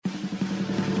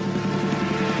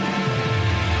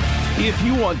If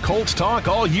you want Colts talk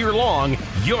all year long,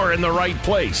 you're in the right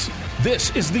place.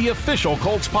 This is the official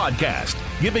Colts podcast,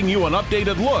 giving you an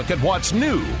updated look at what's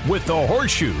new with the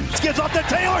Horseshoes. Skids off to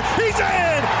Taylor. He's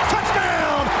in.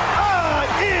 Touchdown.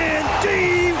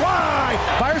 I-N-D-Y.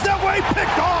 Fires that way.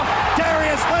 Picked off.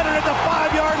 Darius Leonard at the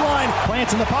 5-yard line.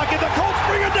 Plants in the pocket. The Colts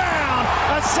bring him down.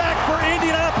 A sack for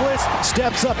Indianapolis.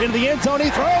 Steps up into the end zone.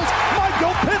 He throws.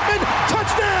 Michael Pittman.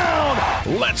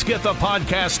 Touchdown. Let's get the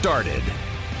podcast started.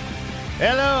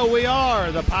 Hello, we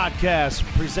are the podcast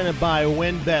presented by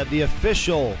WynnBET, the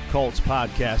official Colts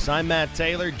podcast. I'm Matt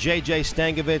Taylor. JJ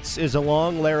Stankovitz is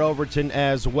along. Lair Overton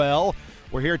as well.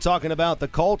 We're here talking about the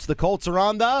Colts. The Colts are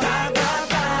on the...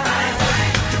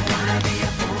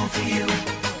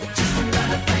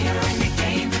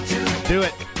 Do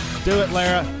it. Do it,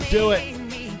 Lara. Do it.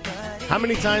 How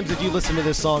many times did you listen to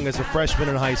this song as a freshman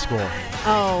in high school?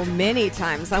 Oh, many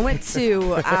times. I went to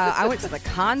the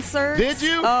concert. Did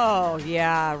you? Oh,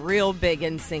 yeah. Real big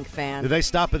NSYNC fan. Did they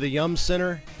stop at the Yum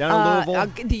Center down in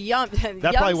Louisville? The Yum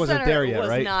That probably wasn't Center there yet, was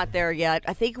right? not there yet.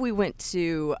 I think we went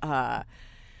to,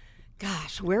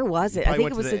 where was it? Probably I think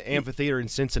went it was to the amphitheater in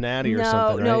Cincinnati or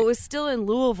something, right? No, it was still in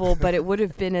Louisville, but it would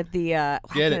have been at the, I'm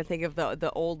Get trying to it. think of the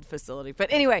old facility.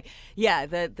 But anyway, yeah,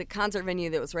 the concert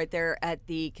venue that was right there at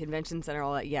the convention center,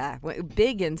 all that, yeah.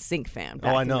 Big NSYNC fan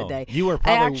back Oh, I in know. the day. You were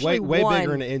I probably actually way won-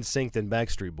 bigger into NSYNC than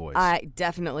Backstreet Boys.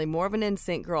 Definitely more of an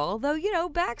NSYNC girl, although,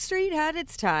 Backstreet had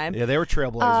its time. Yeah, they were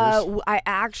trailblazers. I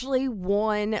actually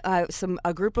won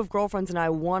a group of girlfriends and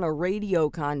I won a radio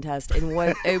contest in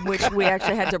which we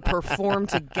actually had to perform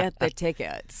to get the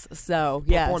tickets. So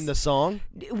yes, Perform the song?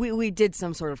 we did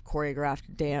some sort of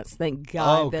choreographed dance. Thank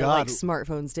God that like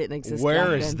smartphones didn't exist. Where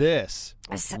back is then. this?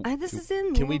 This is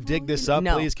in. Can we dig this up,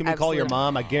 No, please? Can we call your absolutely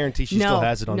mom? I guarantee she still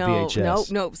has it on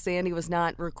VHS. No, Sandy was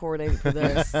not recording for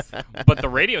this. But the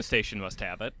radio station must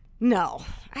have it. No,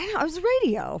 I was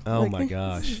radio. Oh, my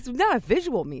gosh. It's not a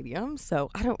visual medium, so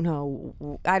I don't know.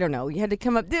 You had to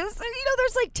come up. There's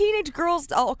like teenage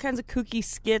girls, all kinds of kooky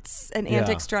skits and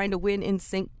antics trying to win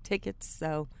NSYNC tickets.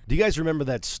 So, Do you guys remember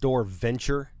that store,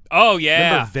 Venture? Oh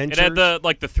yeah, Remember it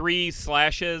had the 3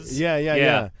 slashes.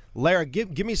 Yeah. Lara,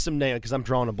 give me some names, because I'm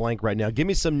drawing a blank right now. Give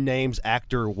me some names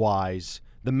actor-wise.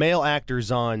 The male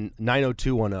actors on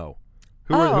 90210.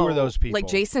 Who are those people? Like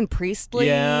Jason Priestley?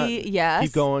 Yeah. Yes.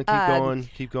 Keep going.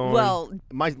 Well,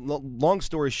 long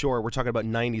story short, we're talking about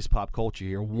 90s pop culture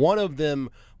here. One of them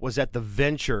was at the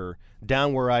Venture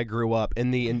down where I grew up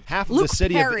in half of Luke the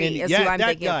city Perry of India. is Yeah, who I'm that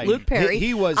thinking guy. of. Luke Perry.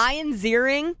 He was. Ian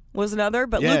Ziering was another,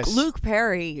 but Yes. Luke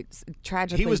Perry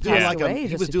tragically He was doing passed away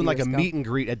he was just doing like a few years meet and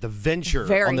greet at the Venture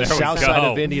Very on the handsome. south side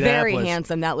of Very Indianapolis. Very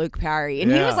handsome, that Luke Perry.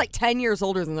 And he Yeah. was like 10 years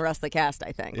older than the rest of the cast,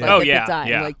 I think. Yeah. Like, Oh, at yeah, the time.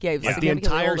 yeah. Like, yeah, he was Like the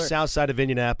significantly entire older. south side of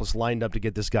Indianapolis lined up to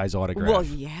get this guy's autograph. Well,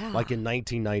 yeah. Like in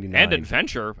 1999. And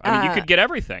Adventure. I mean, you could get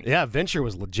everything. Yeah, Venture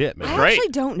was legit, man. I Great. actually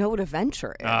don't know what a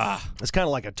Venture is. It's kind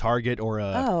of like a Target or a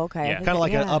okay. yeah. I think kind of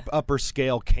like yeah. an upper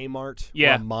scale Kmart.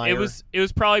 Yeah, or a Meijer. it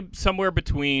was probably somewhere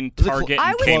between Was it Target I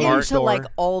and was Kmart. into store. like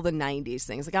all the 90s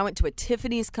things. Like I went to a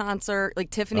Tiffany's concert. Like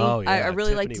Tiffany, Oh, yeah, I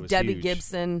really Tiffany liked was Debbie huge.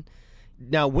 Gibson.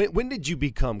 Now, when did you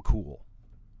become cool?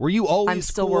 Were you always I'm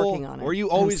still cool? working on it. Were you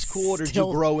I'm always cool, or did you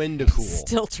still- grow into cool?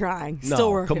 Still trying. No,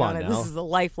 Still working come on it. now. This is a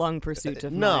lifelong pursuit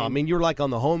of No, mine. I mean you're like on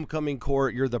the homecoming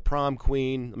court. You're the prom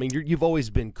queen. I mean you've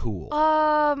always been cool.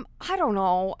 I don't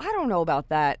know. I don't know about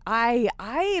that. I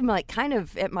am like kind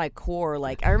of at my core.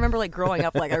 Like I remember like growing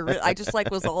up, like I just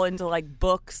like was all into like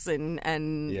books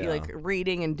and Yeah. like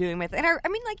reading and doing my thing. And I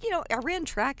mean like I ran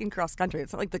track and cross country.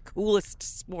 It's not like the coolest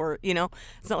sport,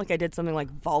 It's not like I did something like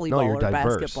volleyball No, you're or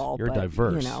diverse. basketball. You're but,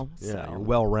 diverse. Yeah, Yeah, so. you're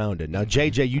well-rounded. Now,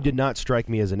 JJ, you did not strike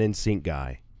me as an NSYNC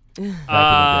guy.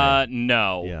 Back in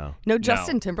No. the day. Yeah. No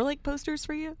Justin Timberlake posters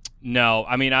for you? No.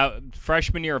 I mean,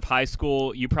 freshman year of high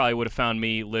school, you probably would have found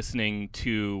me listening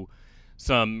to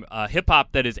some hip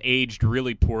hop that is aged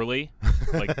really poorly,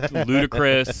 like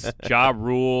Ludacris, Ja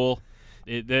Rule.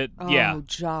 Yeah. Oh,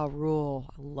 Ja Rule.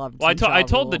 I loved Well, I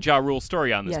told Rule. the Ja Rule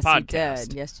story on this Yes, podcast. you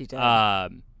did. Yes, you did.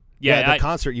 Yeah, the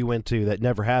concert you went to that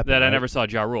never happened. that I right? never saw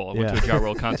Ja Rule. I went Yeah. to a Ja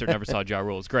Rule concert, never saw Ja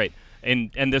Rule. It was great.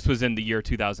 And this was in the year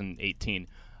 2018,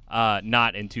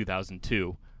 not in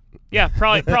 2002. Yeah,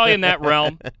 probably in that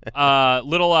realm.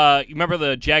 You remember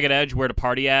the Jagged Edge, Where to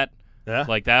Party At? Yeah.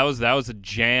 Like that was a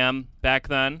jam back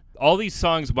then. All these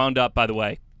songs wound up, by the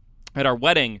way, at our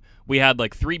wedding. We had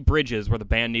like 3 bridges where the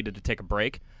band needed to take a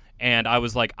break, and I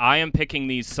was like, I am picking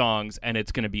these songs, and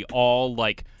it's going to be all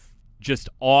like just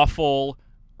awful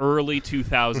early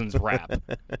 2000s rap.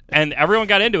 And everyone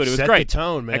got into it. It was Set great. the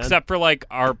tone, man. Except for like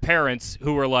our parents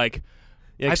who were like,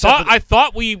 Yeah, I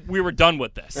thought we were done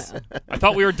with this. I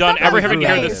thought we were done That ever was having a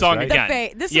to hear phase, this song right?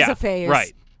 again. This yeah, is a phase.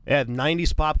 Right. Yeah,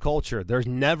 90s pop culture. There's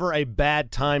never a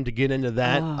bad time to get into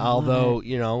that, although,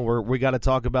 we got to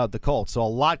talk about the Colts. So a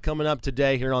lot coming up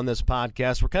today here on this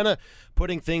podcast. We're kind of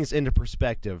putting things into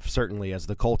perspective, certainly, as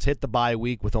the Colts hit the bye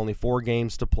week with only 4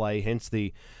 games to play, hence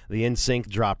the in-sync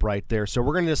drop right there. So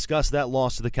we're going to discuss that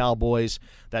loss to the Cowboys,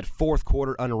 that fourth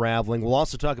quarter unraveling. We'll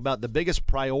also talk about the biggest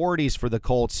priorities for the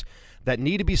Colts that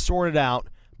need to be sorted out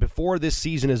before this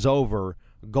season is over,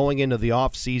 going into the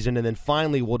offseason. And then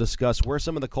finally, we'll discuss where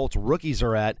some of the Colts rookies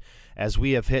are at as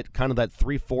we have hit kind of that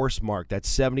 3/4 mark, that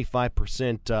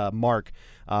 75% mark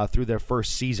through their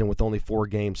first season with only 4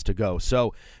 games to go.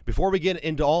 So before we get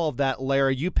into all of that,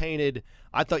 Lara,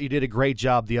 I thought you did a great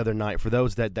job the other night. For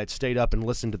those that stayed up and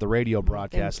listened to the radio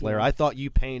broadcast, Lara, I thought you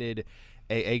painted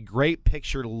a great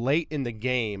picture late in the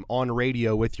game on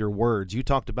radio with your words. You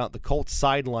talked about the Colts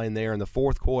sideline there in the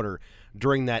fourth quarter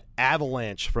during that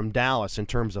avalanche from Dallas in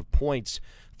terms of points,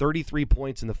 33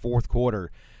 points in the fourth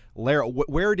quarter. Lara,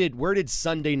 where did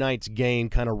Sunday night's game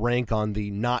kind of rank on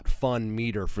the not fun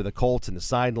meter for the Colts and the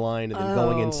sideline and then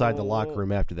going inside the locker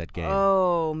room after that game?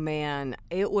 Oh, man.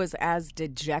 It was as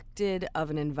dejected of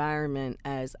an environment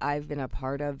as I've been a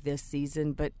part of this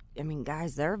season. But, I mean,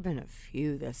 guys, there have been a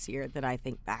few this year that I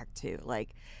think back to.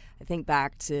 Like, I think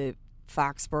back to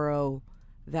Foxborough.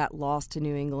 That loss to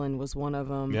New England was one of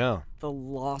them. Yeah. The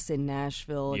loss in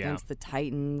Nashville against the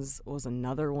Titans was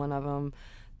another one of them.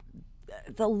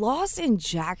 The loss in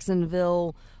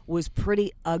Jacksonville was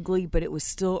pretty ugly, but it was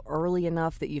still early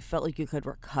enough that you felt like you could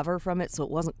recover from it, so it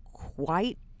wasn't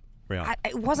quite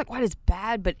it wasn't quite as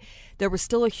bad, but there was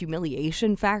still a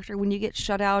humiliation factor when you get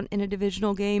shut out in a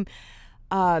divisional game.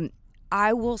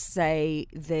 I will say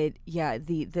that,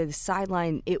 the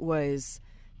sideline, it was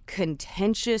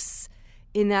contentious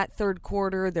in that third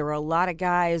quarter. There were a lot of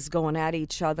guys going at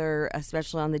each other,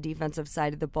 especially on the defensive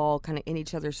side of the ball, kind of in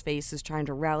each other's faces, trying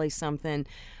to rally something.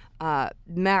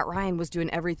 Matt Ryan was doing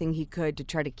everything he could to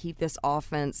try to keep this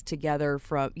offense together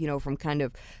from kind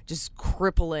of just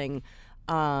crippling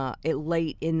it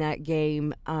late in that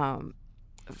game.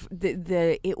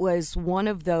 It was one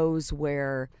of those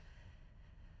where,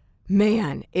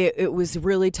 man, it was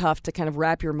really tough to kind of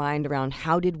wrap your mind around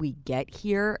how did we get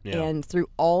here. Yeah. And through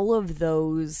all of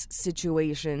those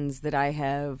situations that I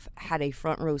have had a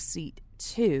front row seat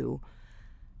to,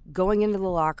 going into the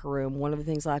locker room, one of the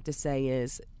things I have to say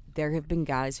is there have been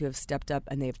guys who have stepped up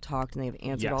and they've talked and they've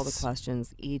answered all the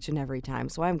questions each and every time.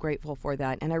 So I'm grateful for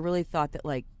that. And I really thought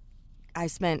that, I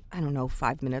spent,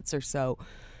 5 minutes or so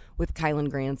with Kylan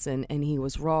Granson, and he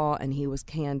was raw and he was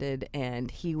candid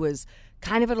and he was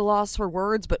kind of at a loss for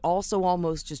words, but also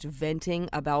almost just venting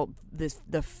about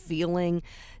the feeling,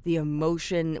 the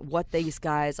emotion, what these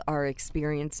guys are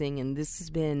experiencing. And this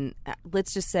has been,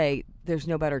 let's just say, there's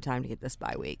no better time to get this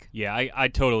bye week. Yeah, I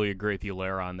totally agree with you,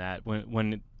 Lara, on that.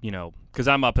 When because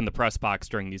I'm up in the press box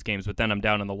during these games, but then I'm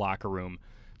down in the locker room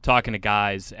talking to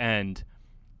guys, and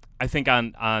I think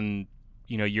on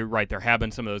you're right, there have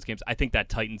been some of those games. I think that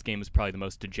Titans game is probably the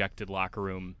most dejected locker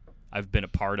room I've been a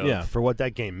part of. Yeah, for what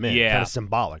that game meant. Yeah. Kind of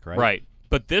symbolic, right? Right.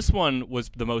 But this one was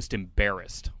the most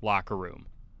embarrassed locker room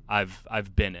I've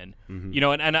been in.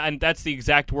 Mm-hmm. And that's the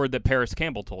exact word that Paris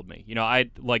Campbell told me. I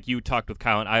like you talked with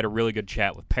Kyle, and I had a really good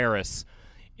chat with Paris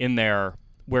in there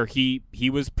where he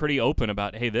was pretty open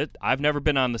about, hey, I've never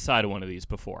been on the side of one of these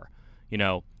before.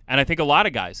 And I think a lot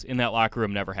of guys in that locker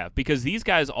room never have, because these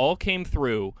guys all came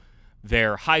through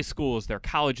their high schools, their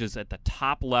colleges at the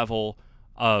top level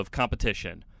of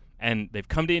competition. And they've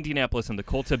come to Indianapolis, and the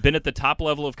Colts have been at the top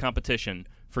level of competition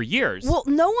for years. Well,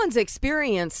 no one's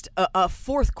experienced a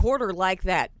fourth quarter like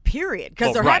that, period,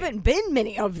 because there haven't been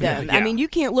many of them. Yeah. I mean, you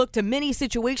can't look to many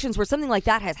situations where something like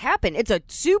that has happened. It's a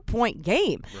 2-point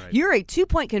game. Right. You're a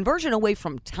 2-point conversion away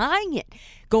from tying it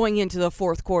going into the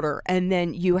fourth quarter, and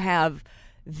then you have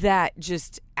that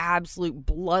just absolute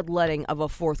bloodletting of a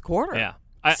fourth quarter. Yeah.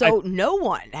 No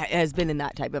one has been in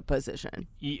that type of position.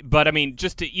 But, I mean,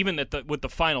 just to even with the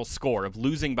final score of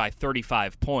losing by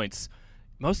 35 points,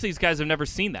 most of these guys have never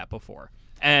seen that before.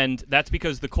 And that's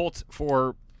because the Colts,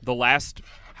 for the last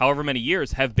however many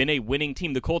years, have been a winning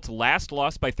team. The Colts last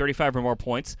lost by 35 or more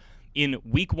points in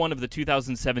Week 1 of the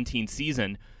 2017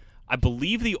 season. I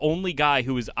believe the only guy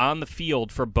who was on the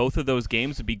field for both of those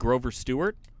games would be Grover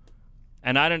Stewart.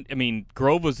 And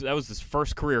Grove that was his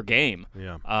first career game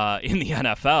in the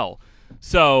NFL.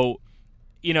 So,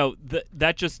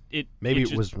 that just it. Maybe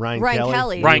it was Ryan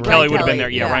Kelly. Ryan Kelly would have been there.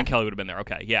 Yeah, Ryan Kelly would have been there.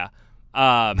 Okay, yeah.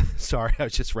 Sorry, I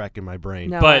was just racking my brain.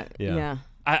 No, but yeah.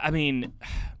 I mean,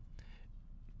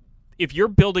 if you're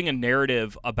building a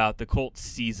narrative about the Colts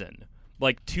season,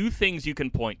 two things you can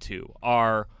point to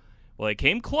are, well, they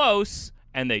came close,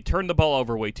 and they turned the ball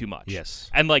over way too much. Yes.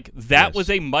 And that was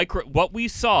what we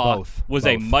saw was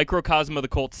a microcosm of the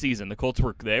Colts season. The Colts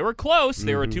were close.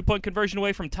 They were a 2-point conversion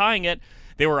away from tying it.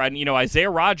 They were on, Isaiah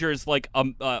Rodgers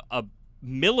a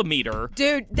millimeter.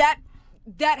 Dude,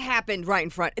 that happened right in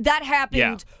front. That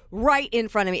happened right in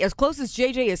front of me. As close as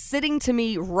JJ is sitting to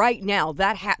me right now,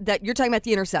 that you're talking about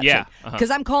the interception. Yeah. Because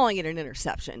I'm calling it an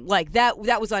interception. That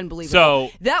was unbelievable.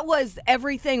 So that was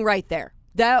everything right there.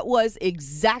 That was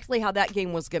exactly how that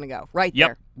game was going to go, right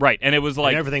there. Right. And it was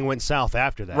and everything went south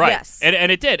after that. Right. Yes.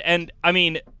 And it did. And, I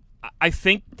mean, I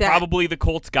think probably the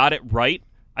Colts got it right.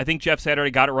 I think Jeff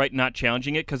Saturday got it right not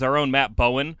challenging it because our own Matt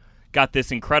Bowen got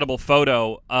this incredible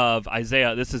photo of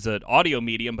Isaiah. This is an audio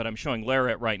medium, but I'm showing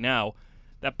Lara it right now.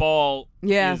 That ball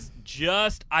is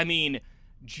just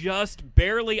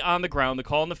barely on the ground. The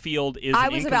call on the field is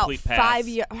an incomplete pass. I was about 5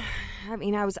 years. I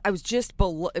mean, I was just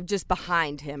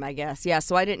behind him, I guess. Yeah,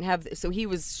 so I didn't have. So he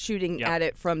was shooting at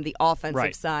it from the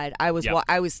offensive side. I was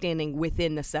standing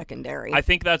within the secondary. I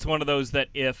think that's one of those that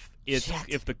if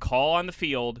the call on the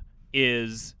field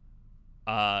is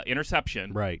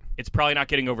interception, right, it's probably not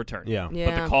getting overturned. Yeah.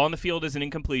 But the call on the field is an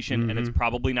incompletion, and it's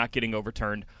probably not getting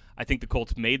overturned. I think the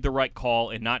Colts made the right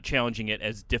call in not challenging it,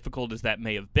 as difficult as that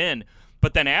may have been.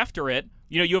 But then after it,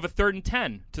 you have a 3rd and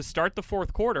 10 to start the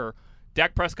fourth quarter.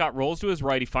 Dak Prescott rolls to his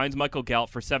right. He finds Michael Gallup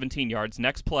for 17 yards.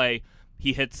 Next play,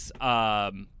 he hits he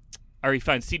finds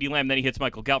CeeDee Lamb, then he hits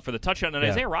Michael Gallup for the touchdown. And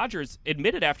Isaiah Rodgers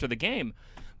admitted after the game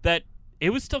that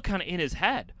it was still kind of in his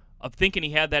head of thinking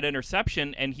he had that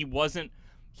interception, and he wasn't.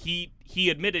 He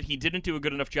admitted he didn't do a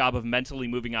good enough job of mentally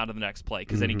moving on to the next play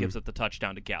because then he gives up the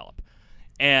touchdown to Gallup.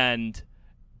 And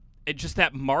it just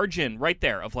that margin right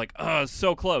there of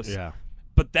so close. Yeah.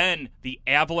 But then the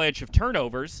avalanche of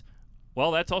turnovers,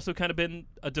 well, that's also kind of been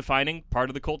a defining part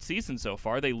of the Colts season so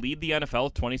far. They lead the NFL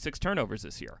with 26 turnovers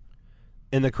this year.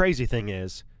 And the crazy thing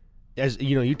is, as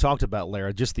you talked about,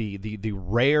 Lara, just the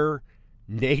rare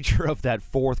nature of that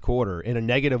fourth quarter in a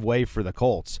negative way for the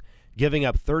Colts, giving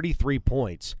up 33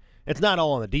 points. It's not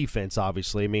all on the defense,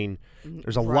 obviously. I mean,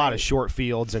 there's a lot of short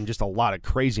fields and just a lot of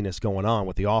craziness going on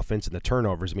with the offense and the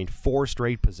turnovers. I mean, 4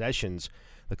 straight possessions,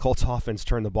 the Colts offense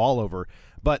turned the ball over.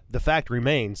 But the fact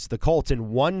remains, the Colts in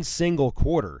one single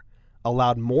quarter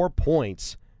allowed more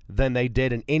points than they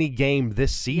did in any game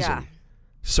this season. Yeah.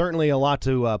 Certainly a lot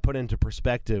to put into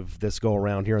perspective this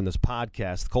go-around here in this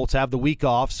podcast. The Colts have the week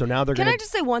off, so now they're going to... Can I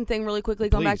just say one thing really quickly,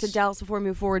 going back to Dallas before we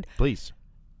move forward? Please.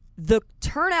 The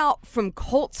turnout from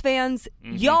Colts fans,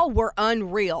 y'all were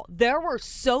unreal. There were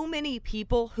so many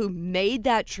people who made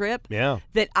that trip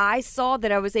that I saw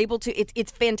that I was able to.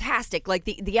 It's fantastic. Like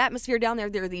the atmosphere down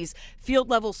there, there are these field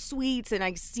level suites, and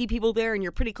I see people there, and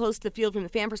you're pretty close to the field from the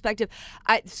fan perspective.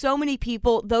 So many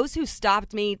people, those who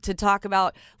stopped me to talk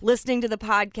about listening to the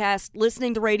podcast,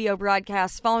 listening to radio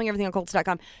broadcasts, following everything on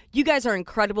Colts.com. You guys are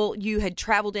incredible. You had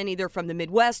traveled in either from the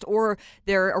Midwest or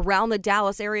they're around the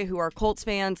Dallas area who are Colts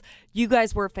fans. You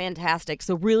guys were fantastic.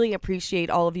 So really appreciate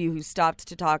all of you who stopped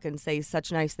to talk and say such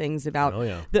nice things about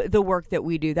the work that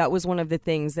we do. That was one of the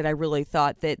things that I really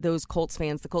thought that those Colts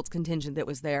fans, the Colts contingent that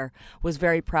was there, was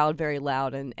very proud, very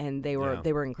loud, and they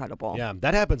were incredible. Yeah,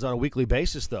 that happens on a weekly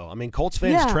basis, though. I mean, Colts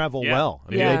fans travel well.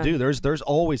 I mean, they do. There's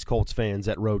always Colts fans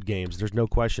at road games. There's no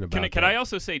question about it. Can I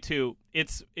also say, too,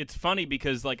 it's funny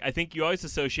because, I think you always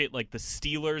associate, the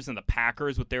Steelers and the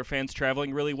Packers with their fans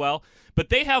traveling really well, but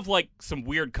they have, some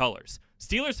weird colors.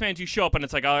 Steelers fans, you show up and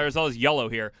it's like, oh, there's all this yellow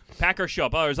here. Packers show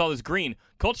up, oh, there's all this green.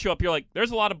 Colts show up, you're like,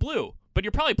 there's a lot of blue, but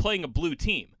you're probably playing a blue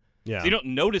team. Yeah. So you don't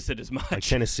notice it as much. Like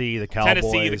Tennessee, the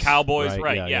Cowboys.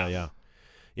 Right. Yeah.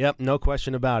 Yep, no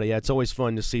question about it. Yeah, it's always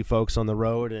fun to see folks on the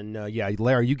road. And,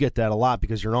 Larry, you get that a lot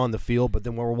because you're on the field. But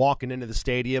then when we're walking into the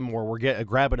stadium or we're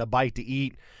grabbing a bite to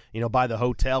eat, by the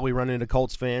hotel, we run into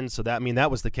Colts fans. So,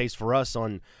 that was the case for us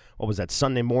on,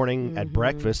 Sunday morning at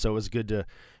breakfast. So it was good to,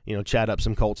 chat up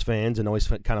some Colts fans and always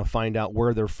kind of find out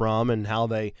where they're from and how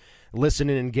they listen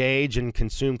and engage and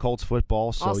consume Colts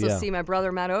football. So, also see my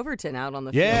brother Matt Overton out on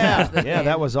the field. Yeah,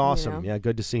 that was awesome. Yeah,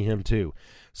 good to see him too.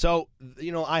 So,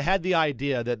 I had the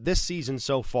idea that this season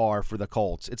so far for the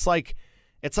Colts, it's like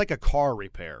a car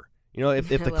repair. If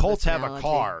the Colts have a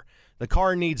car, the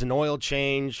car needs an oil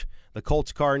change. The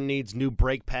Colts car needs new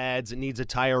brake pads. It needs a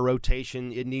tire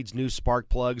rotation. It needs new spark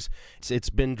plugs. It's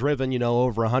been driven,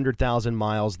 over 100,000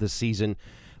 miles this season.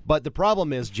 But the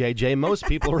problem is, JJ, most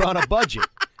people are on a budget.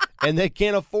 And they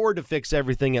can't afford to fix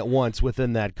everything at once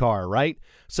within that car, right?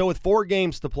 So with 4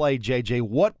 games to play, JJ,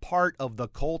 what part of the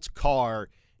Colts car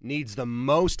needs the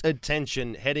most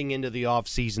attention heading into the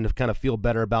offseason to kind of feel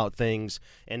better about things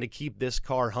and to keep this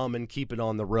car humming, keep it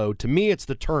on the road? To me, it's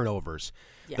the turnovers.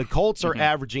 Yeah. The Colts are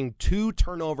averaging 2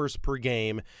 turnovers per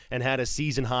game and had a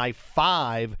season-high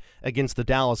 5 against the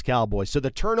Dallas Cowboys. So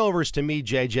the turnovers, to me,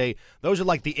 JJ, those are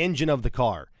like the engine of the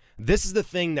car. This is the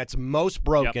thing that's most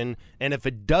broken, and if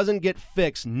it doesn't get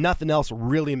fixed, nothing else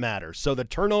really matters. So the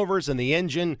turnovers and the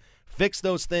engine, fix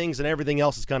those things, and everything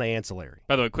else is kind of ancillary.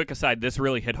 By the way, quick aside, this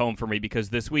really hit home for me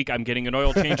because this week I'm getting an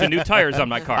oil change and new tires on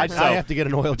my car. I have to get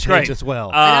an oil change as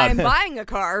well. And I'm buying a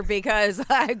car because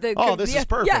this is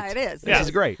perfect. Yeah, it is. This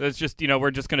is great. It's just,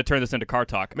 we're just going to turn this into car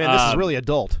talk. Man, this is really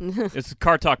adult. It's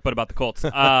car talk, but about the Colts.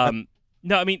 No,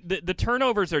 I mean, the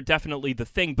turnovers are definitely the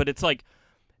thing, but it's like,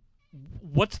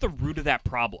 what's the root of that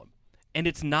problem? And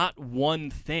it's not one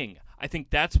thing. I think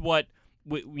that's what,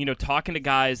 talking to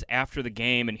guys after the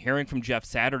game and hearing from Jeff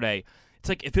Saturday, it's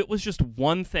like if it was just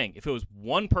one thing, if it was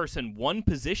one person, one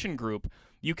position group,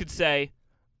 you could say,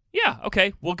 yeah,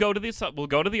 okay, we'll go to the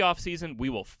offseason, we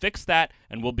will fix that,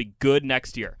 and we'll be good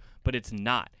next year. But it's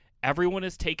not. Everyone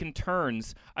has taken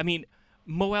turns. I mean,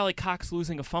 Mo Alley-Cox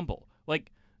losing a fumble.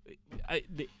 Like,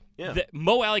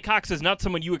 Mo Alley-Cox is not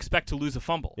someone you expect to lose a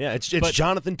fumble. Yeah, it's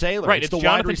Jonathan Taylor. Right, it's the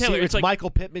Jonathan wide receiver. Taylor. It's like,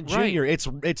 Michael Pittman Jr. Right.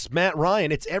 It's Matt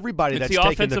Ryan. It's everybody that's the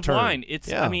taking offensive the turn. line.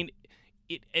 I mean,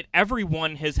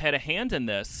 everyone has had a hand in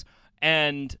this,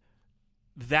 and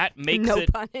that makes no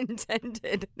it pun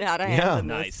intended. Not a hand in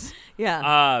nice. This.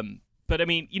 Yeah. But I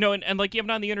mean, and like even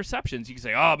on the interceptions, you can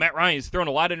say, oh, Matt Ryan's thrown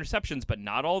a lot of interceptions, but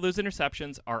not all those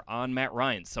interceptions are on Matt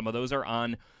Ryan. Some of those are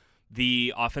on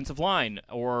the offensive line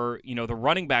or, the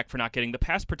running back for not getting the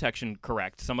pass protection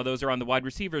correct. Some of those are on the wide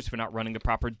receivers for not running the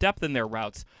proper depth in their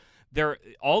routes.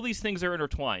 All these things are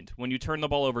intertwined when you turn the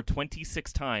ball over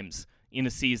 26 times in a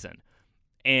season.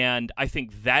 And I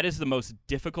think that is the most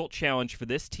difficult challenge for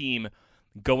this team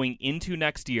going into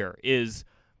next year is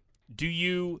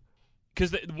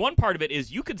because one part of it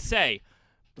is you could say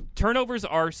turnovers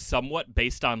are somewhat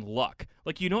based on luck.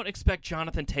 Like, you don't expect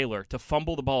Jonathan Taylor to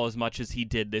fumble the ball as much as he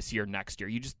did this year next year.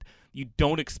 You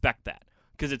don't expect that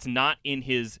because it's not in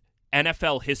his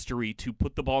NFL history to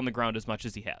put the ball on the ground as much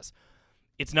as he has.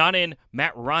 It's not in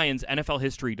Matt Ryan's NFL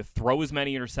history to throw as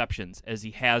many interceptions as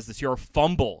he has this year or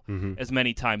fumble as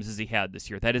many times as he had this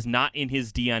year. That is not in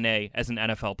his DNA as an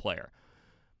NFL player.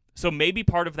 So maybe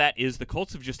part of that is the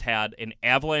Colts have just had an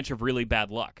avalanche of really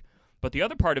bad luck. But the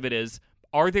other part of it is,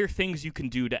 are there things you can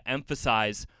do to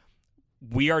emphasize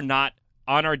we are not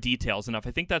on our details enough?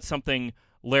 I think that's something,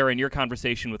 Larry, in your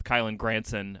conversation with Kylan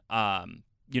Granson,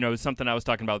 is something I was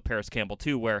talking about with Paris Campbell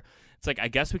too, where it's like, I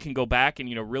guess we can go back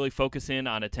and, really focus in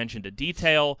on attention to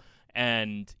detail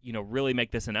and, really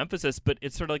make this an emphasis. But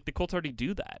it's sort of like the Colts already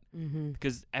do that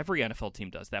because every NFL team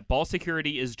does that. Ball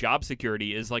security is job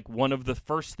security is like one of the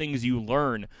first things you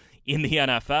learn in the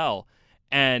NFL.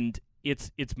 And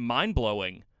it's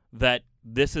mind-blowing that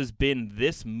this has been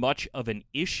this much of an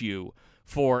issue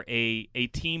for a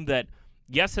team that,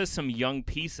 yes, has some young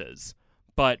pieces,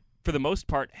 but for the most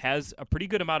part has a pretty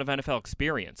good amount of NFL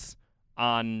experience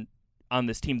on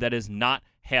this team that has not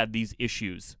had these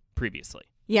issues previously.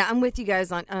 Yeah, I'm with you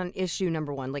guys on issue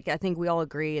number one. Like, I think we all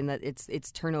agree in that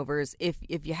it's turnovers. If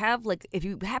you have if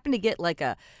you happen to get like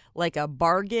a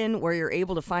bargain where you're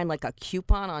able to find like a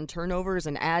coupon on turnovers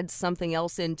and add something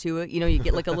else into it, you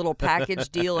get like a little package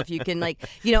deal. If you can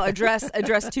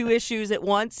address two issues at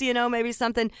once, maybe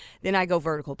something. Then I go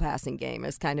vertical passing game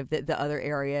as kind of the other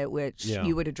area which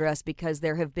you would address, because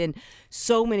there have been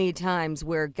so many times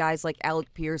where guys like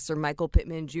Alec Pierce or Michael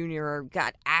Pittman Jr. or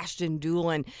Ashton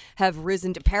Dulin have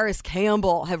risen to Paris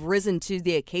Campbell have risen to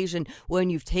the occasion when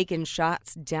you've taken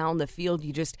shots down the field.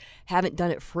 You just haven't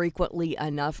done it frequently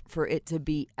enough for it to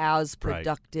be as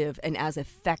productive and as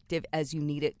effective as you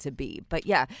need it to be. But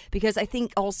yeah, because I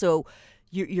think also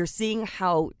you're seeing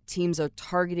how teams are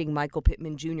targeting Michael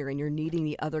Pittman Jr. and you're needing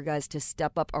the other guys to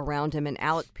step up around him. And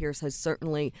Alec Pierce has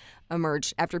certainly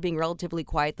emerged after being relatively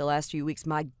quiet the last few weeks.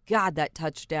 My God, that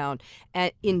touchdown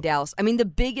in Dallas. I mean, the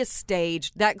biggest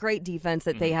stage, that great defense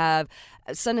that they have,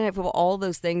 Sunday Night Football, all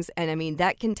those things. And I mean,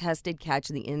 that contested catch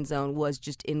in the end zone was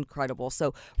just incredible.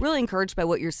 So really encouraged by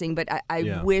what you're seeing. But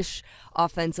I wish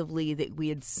offensively that we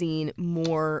had seen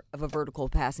more of a vertical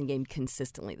passing game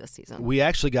consistently this season. We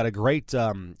actually got a great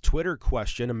Twitter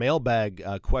question, a mailbag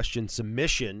question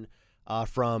submission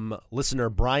from listener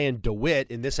Brian DeWitt,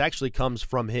 and this actually comes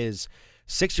from his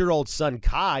 6-year-old son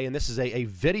Kai, and this is a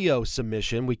video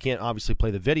submission. We can't obviously play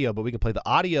the video, but we can play the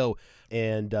audio,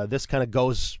 and this kind of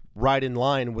goes right in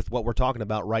line with what we're talking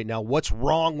about right now. What's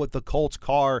wrong with the Colts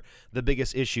car, the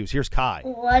biggest issues? Here's Kai.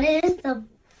 What is the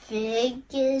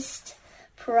biggest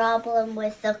problem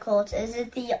with the Colts? Is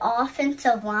it the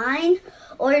offensive line,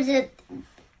 or is it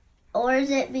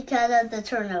because of the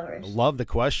turnovers? Love the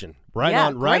question. Right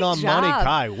on money,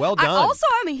 Kai. Well done.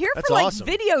 I'm here That's for awesome.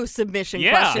 video submission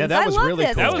Yeah. questions. Yeah, that was I love really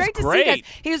this. cool. It's That was great to great. see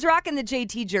guys. He was rocking the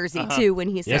JT jersey too when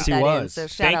he sent Yes, he that in. was. So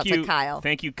shout out to Kyle.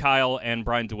 Thank you, Kyle and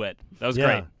Brian DeWitt. That was Yeah.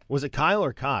 great. Was it Kyle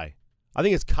or Kai? I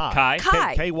think it's Kai.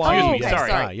 Kai? K-Y. Oh, okay, Yeah,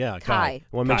 sorry. Kai. Yeah, Kai. Kai. I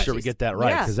want to make Kai. sure we get that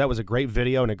right because that was a great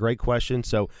video and a great question.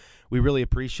 So we really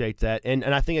appreciate that. And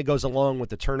I think it goes along with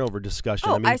the turnover discussion.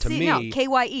 Oh, I mean, to see me, now.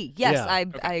 KYE. Yes, Yeah.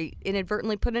 I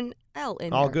inadvertently put an L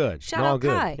in all there. good. Shout all out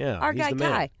good. Kai. Yeah, Our he's guy the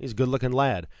man. Kai. He's a good-looking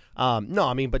lad. No,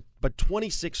 I mean, but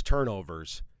 26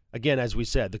 turnovers. Again, as we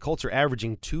said, the Colts are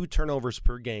averaging 2 turnovers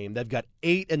per game. They've got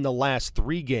 8 in the last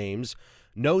 3 games.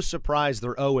 No surprise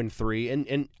they're 0-3.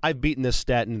 And I've beaten this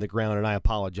stat into the ground, and I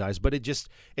apologize. But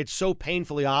it's so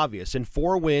painfully obvious. In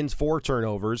 4 wins, 4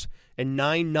 turnovers. And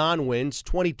 9 non-wins,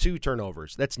 22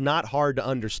 turnovers. That's not hard to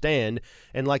understand.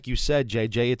 And like you said,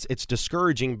 JJ, it's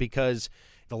discouraging because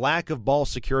the lack of ball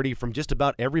security from just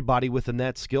about everybody within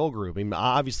that skill group. I mean,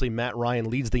 obviously, Matt Ryan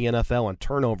leads the NFL in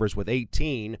turnovers with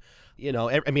 18. You know,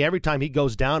 every time he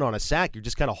goes down on a sack, you're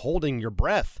just kind of holding your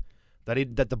breath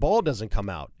that the ball doesn't come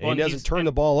out and he doesn't turn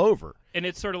the ball over. And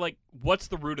it's sort of like, what's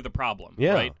the root of the problem?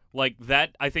 Yeah. Right? Like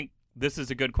that, I think this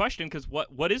is a good question because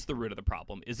what is the root of the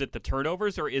problem? Is it the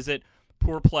turnovers or is it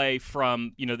poor play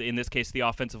from, in this case, the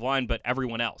offensive line, but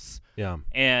everyone else? Yeah.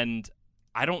 And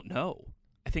I don't know.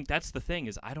 I think that's the thing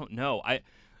is I don't know.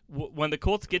 When the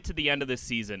Colts get to the end of this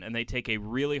season and they take a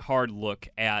really hard look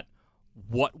at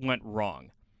what went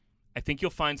wrong, I think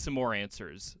you'll find some more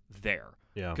answers there.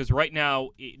 Yeah. Because right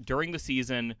now, during the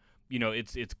season,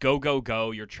 it's go, go,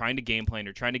 go. You're trying to game plan.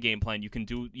 You can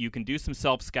do some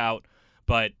self-scout,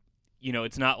 but,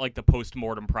 it's not like the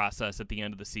post-mortem process at the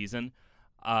end of the season.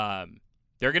 There are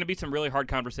going to be some really hard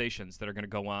conversations that are going to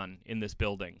go on in this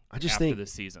building after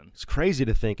this season. It's crazy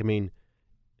to think. I mean,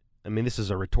 this is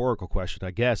a rhetorical question,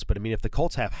 I guess, but if the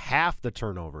Colts have half the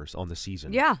turnovers on the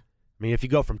season, yeah. If you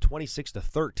go from 26 to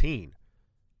 13,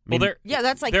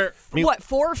 that's like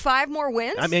 4 or 5 more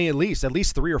wins. at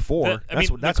least 3 or 4.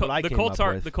 That's what I came up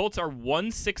with. The Colts are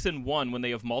 1-6-1 when they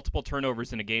have multiple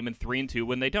turnovers in a game, and 3-2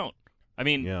 when they don't.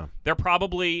 They're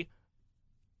probably,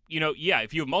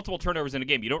 if you have multiple turnovers in a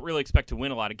game, you don't really expect to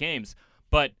win a lot of games.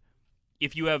 But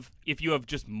if you have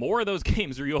just more of those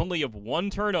games, or you only have 1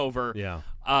 turnover,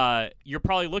 you're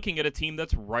probably looking at a team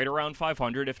that's right around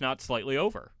 500, if not slightly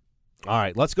over. All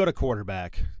right, let's go to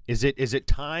quarterback. Is it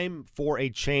time for a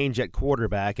change at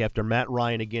quarterback after Matt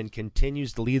Ryan again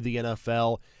continues to lead the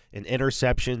NFL in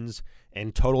interceptions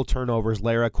and total turnovers?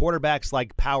 Lara, quarterback's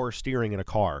like power steering in a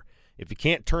car. If you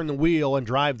can't turn the wheel and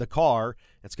drive the car,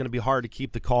 it's going to be hard to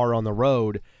keep the car on the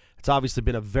road. It's obviously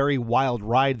been a very wild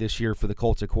ride this year for the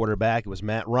Colts at quarterback. It was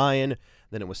Matt Ryan,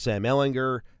 then it was Sam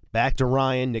Ehlinger, back to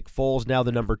Ryan. Nick Foles now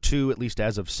the number 2, at least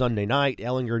as of Sunday night.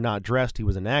 Ehlinger not dressed. He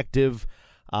was inactive.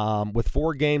 With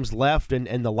 4 games left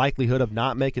and the likelihood of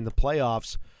not making the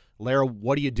playoffs, Lara,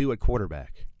 what do you do at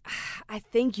quarterback? I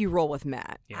think you roll with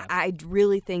Matt. Yeah. I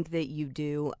really think that you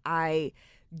do. I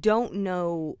don't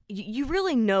know. You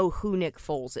really know who Nick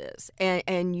Foles is,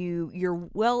 and you're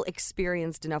well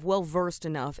experienced enough, well versed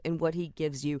enough in what he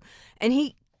gives you, and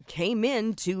he came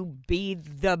in to be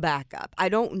the backup. I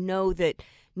don't know that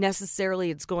necessarily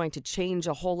it's going to change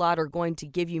a whole lot or going to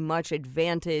give you much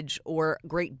advantage or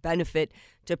great benefit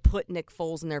to put Nick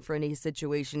Foles in there for any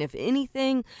situation. If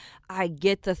anything, I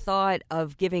get the thought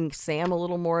of giving Sam a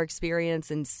little more experience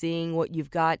and seeing what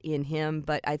you've got in him,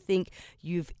 but I think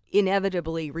you've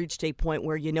inevitably reached a point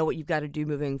where you know what you've got to do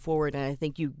moving forward, and I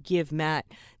think you give Matt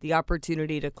the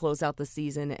opportunity to close out the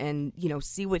season and,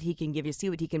 see what he can give you, see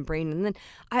what he can bring. And then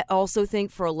I also think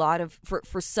for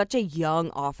such a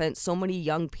young offense, so many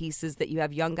young pieces that you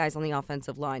have, young guys on the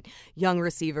offensive line, young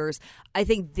receivers, I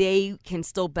think they can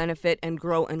still benefit and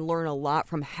grow and learn a lot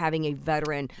from having a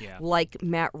veteran like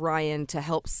Matt Ryan to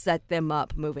help set them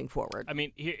up moving forward.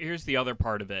 Here's the other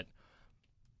part of it.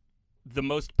 The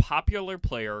most popular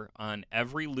player on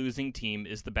every losing team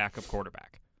is the backup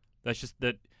quarterback. That's just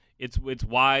that. It's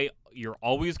why you're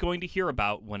always going to hear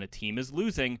about when a team is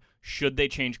losing, should they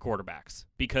change quarterbacks?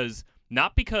 Because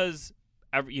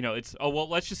it's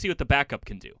let's just see what the backup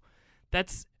can do.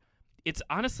 It's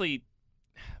honestly,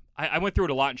 I went through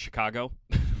it a lot in Chicago,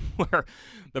 where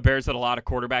the Bears had a lot of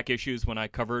quarterback issues when I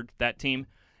covered that team,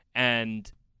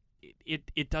 and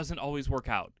it doesn't always work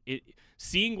out.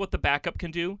 Seeing what the backup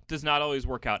can do does not always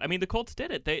work out. The Colts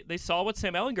did it. They saw what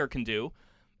Sam Ehlinger can do,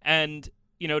 and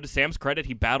to Sam's credit,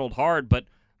 he battled hard, but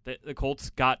the Colts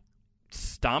got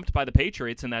stomped by the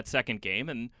Patriots in that second game,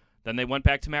 and then they went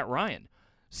back to Matt Ryan.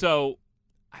 So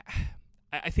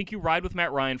I think you ride with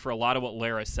Matt Ryan for a lot of what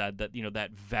Lara said, that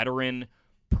that veteran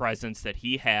presence that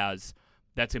he has,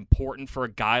 that's important for a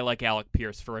guy like Alec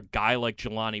Pierce, for a guy like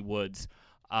Jelani Woods,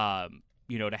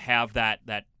 to have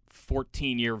that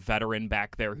 14-year veteran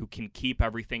back there who can keep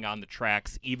everything on the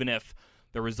tracks, even if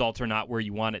the results are not where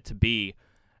you want it to be.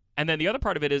 And then the other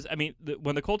part of it is,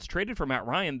 when the Colts traded for Matt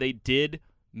Ryan, they did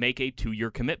make a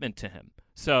 2-year commitment to him.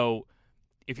 So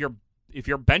if you're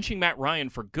benching Matt Ryan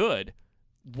for good,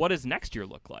 what does next year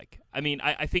look like? I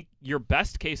think your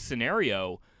best case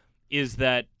scenario is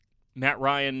that Matt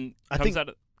Ryan comes out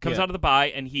of the bye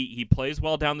and he plays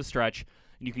well down the stretch,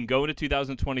 and you can go into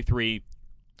 2023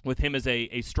 with him as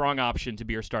a strong option to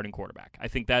be your starting quarterback. I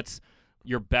think that's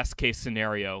your best case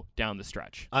scenario down the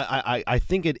stretch. I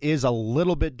think it is a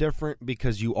little bit different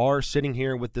because you are sitting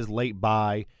here with this late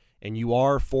bye and you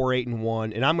are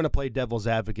 4-8-1, and I'm going to play devil's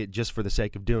advocate just for the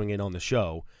sake of doing it on the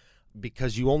show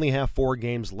because you only have 4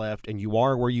 games left and you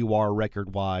are where you are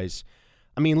record-wise.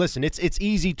 Listen, it's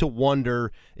easy to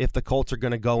wonder if the Colts are going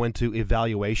to go into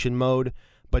evaluation mode,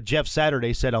 but Jeff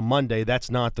Saturday said on Monday that's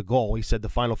not the goal. He said the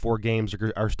final 4 games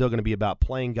are still going to be about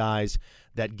playing guys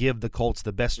that give the Colts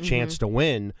the best chance to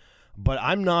win, but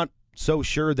I'm not so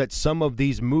sure that some of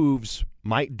these moves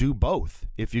might do both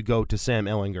if you go to Sam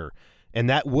Ehlinger, and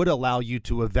that would allow you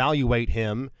to evaluate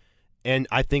him, and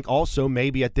I think also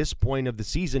maybe at this point of the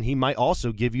season he might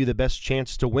also give you the best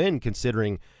chance to win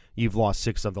considering you've lost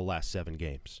 6 of the last 7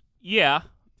 games. Yeah.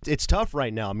 It's tough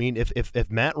right now.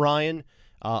 If Matt Ryan,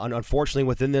 unfortunately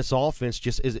within this offense,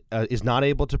 just is not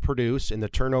able to produce and the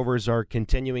turnovers are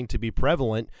continuing to be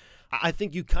prevalent, I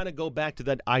think you kind of go back to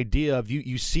that idea of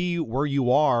you see where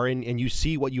you are and you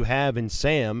see what you have in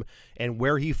Sam and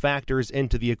where he factors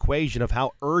into the equation of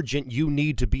how urgent you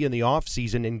need to be in the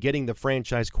offseason in getting the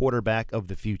franchise quarterback of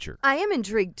the future. I am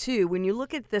intrigued, too, when you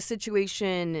look at the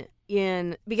situation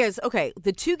because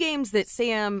the 2 games that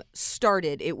Sam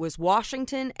started, it was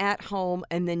Washington at home,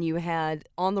 and then you had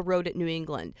on the road at New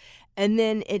England. And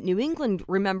then at New England,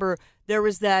 remember, there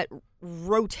was that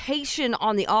rotation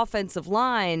on the offensive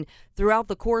line throughout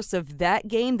the course of that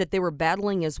game that they were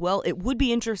battling as well. It would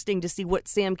be interesting to see what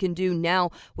Sam can do now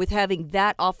with having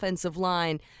that offensive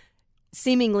line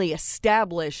seemingly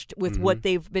established with what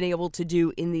they've been able to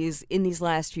do in these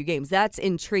last few games. That's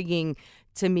intriguing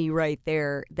to me right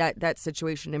there, that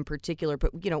situation in particular.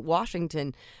 But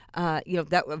Washington,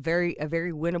 that a very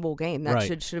winnable game. That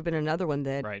should have been another one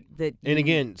that And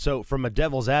again, so from a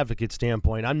devil's advocate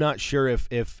standpoint, I'm not sure if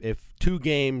 2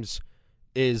 games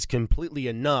is completely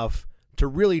enough to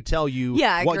really tell you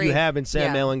what you have in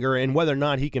Sam Ehlinger and whether or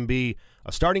not he can be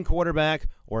a starting quarterback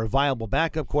or a viable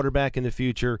backup quarterback in the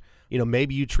future.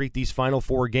 Maybe you treat these final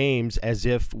 4 games as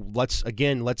if let's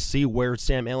see where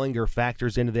Sam Ehlinger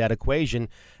factors into that equation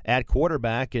at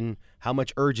quarterback and how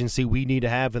much urgency we need to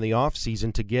have in the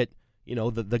offseason to get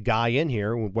the guy in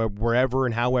here wherever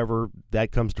and however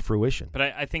that comes to fruition. But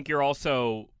I think you're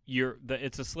also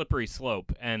it's a slippery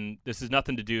slope, and this has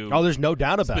nothing to do. Oh, there's no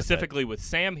doubt about specifically with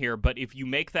Sam here. But if you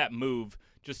make that move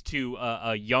just to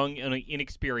a young and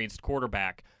inexperienced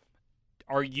quarterback,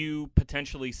 are you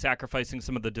potentially sacrificing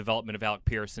some of the development of Alec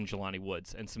Pierce and Jelani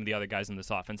Woods and some of the other guys in this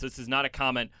offense? This is not a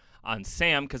comment on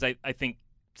Sam because I think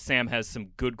Sam has some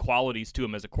good qualities to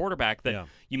him as a quarterback that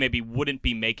you maybe wouldn't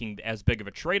be making as big of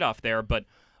a trade-off there. But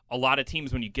a lot of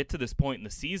teams, when you get to this point in the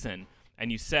season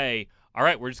and you say, all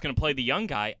right, we're just going to play the young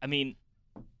guy,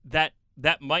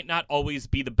 that might not always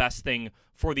be the best thing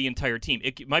for the entire team.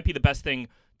 It might be the best thing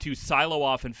to silo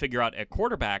off and figure out at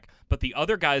quarterback, but the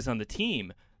other guys on the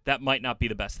team, that might not be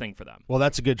the best thing for them. Well,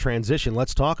 that's a good transition.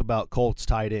 Let's talk about Colts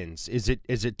tight ends. Is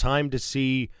it time to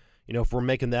see, if we're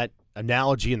making that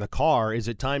analogy in the car, is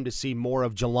it time to see more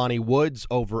of Jelani Woods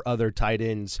over other tight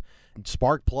ends?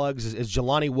 Spark plugs, is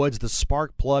Jelani Woods the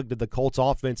spark plug that the Colts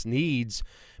offense needs?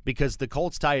 Because the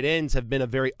Colts tight ends have been a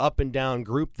very up and down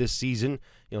group this season.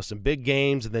 Some big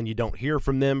games, and then you don't hear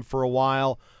from them for a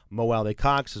while. Mo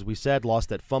Alie-Cox, as we said, lost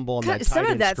that fumble on that tight end screen.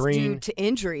 Some of that's due to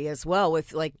injury as well with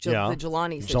the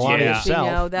Jelani situation. Jelani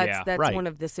himself. That's right. One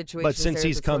of the situations. But since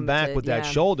he's come back with that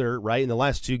shoulder, right, in the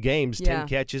last 2 games, 10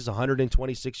 catches,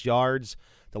 126 yards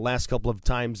the last couple of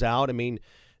times out.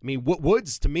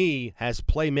 Woods, to me, has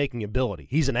playmaking ability.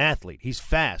 He's an athlete. He's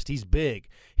fast. He's big.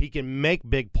 He can make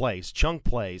big plays, chunk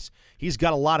plays. He's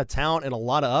got a lot of talent and a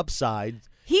lot of upside.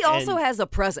 He also has a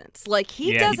presence.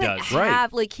 He doesn't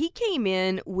have, he came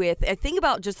in with, I think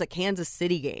about just the Kansas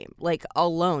City game,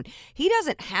 alone. He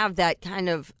doesn't have that kind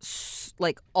of,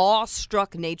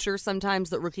 awestruck nature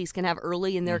sometimes that rookies can have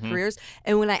early in their careers.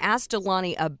 And when I asked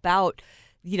Jelani about,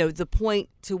 the point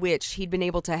to which he'd been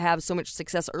able to have so much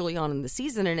success early on in the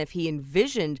season, and if he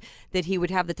envisioned that he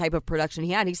would have the type of production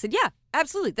he had, he said,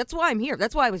 Absolutely. That's why I'm here.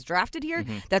 That's why I was drafted here.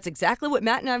 Mm-hmm. That's exactly what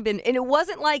Matt and I have been. And it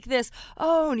wasn't like this,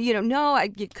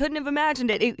 you couldn't have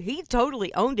imagined it. He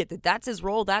totally owned it, that's his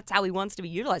role. That's how he wants to be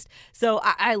utilized. So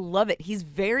I love it. He's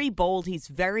very bold. He's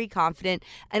very confident.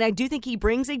 And I do think he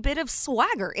brings a bit of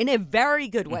swagger in a very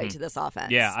good way to this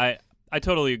offense. Yeah, I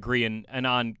totally agree. And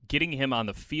on getting him on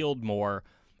the field more,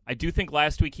 I do think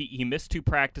last week he missed 2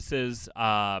 practices.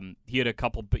 He had a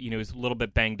couple, but he was a little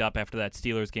bit banged up after that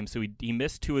Steelers game, so he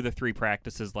missed 2 of the 3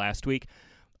 practices last week.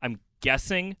 I'm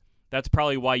guessing that's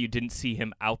probably why you didn't see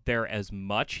him out there as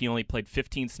much. He only played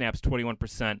 15 snaps,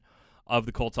 21% of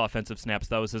the Colts' offensive snaps.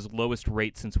 That was his lowest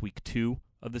rate since week 2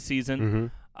 of the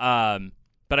season.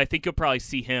 But I think you'll probably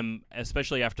see him,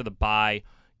 especially after the bye,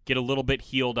 get a little bit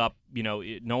healed up. No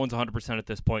one's 100% at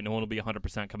this point. No one will be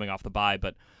 100% coming off the bye,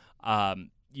 but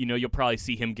you'll probably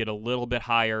see him get a little bit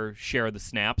higher share of the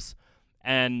snaps.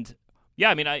 And yeah,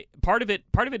 I mean, part of it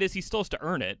is he still has to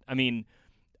earn it. I mean,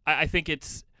 I think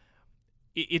it's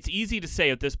easy to say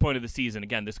at this point of the season,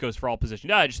 again, this goes for all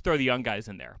positions, just throw the young guys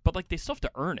in there. But they still have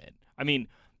to earn it. I mean,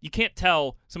 you can't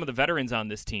tell some of the veterans on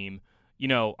this team,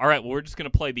 all right, well, we're just going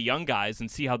to play the young guys and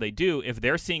see how they do if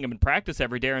they're seeing them in practice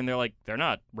every day and they're like, they're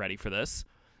not ready for this.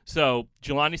 So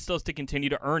Jelani still has to continue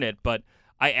to earn it, but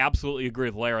I absolutely agree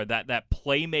with Lara that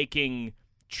playmaking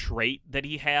trait that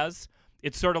he has,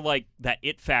 it's sort of like that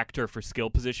it factor for skill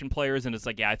position players, and it's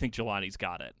like, yeah, I think Jelani's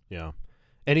got it. Yeah.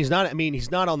 And he's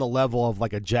not on the level of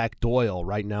like a Jack Doyle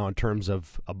right now in terms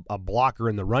of a blocker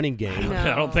in the running game. No.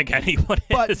 I don't think anyone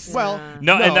is. No,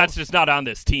 and that's just not on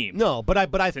this team. No, but I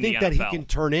think that he NFL. can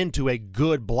turn into a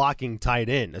good blocking tight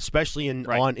end, especially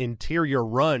on interior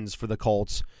runs for the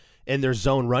Colts in their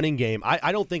zone running game.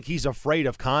 I don't think he's afraid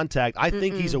of contact. I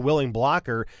think he's a willing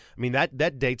blocker. I mean,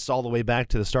 that dates all the way back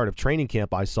to the start of training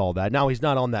camp. I saw that. Now, he's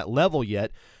not on that level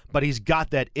yet, but he's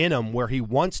got that in him where he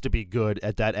wants to be good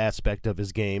at that aspect of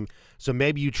his game. So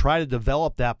maybe you try to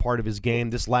develop that part of his game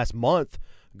this last month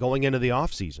going into the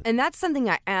offseason. And that's something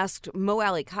I asked Mo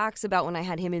Alley Cox about when I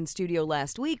had him in studio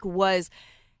last week, was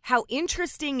how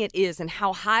interesting it is and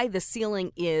how high the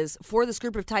ceiling is for this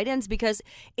group of tight ends, because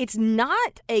it's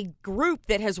not a group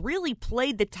that has really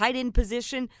played the tight end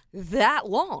position that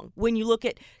long. When you look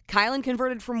at Kylan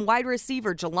converted from wide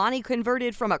receiver, Jelani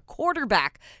converted from a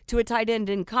quarterback to a tight end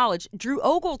in college, Drew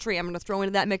Ogletree, I'm going to throw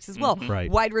into that mix as well,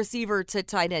 wide receiver to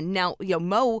tight end. Now,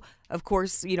 Mo, of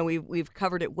course, we've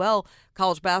covered it well,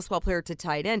 college basketball player to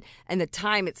tight end, and the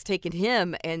time it's taken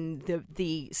him and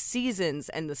the seasons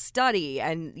and the study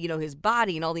and, his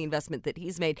body and all the investment that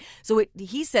he's made. So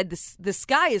he said the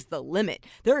sky is the limit.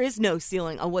 There is no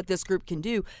ceiling on what this group can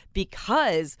do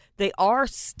because they are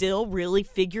still really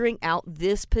figuring out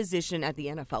this position at the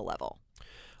NFL level.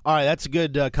 All right, that's a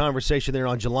good conversation there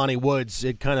on Jelani Woods.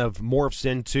 It kind of morphs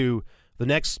into the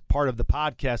next part of the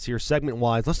podcast here,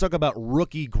 segment-wise. Let's talk about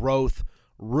rookie growth,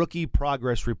 rookie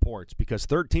progress reports, because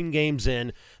 13 games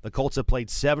in, the Colts have played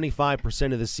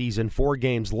 75% of the season, 4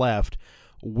 games left.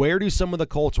 Where do some of the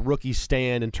Colts rookies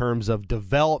stand in terms of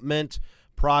development,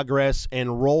 progress,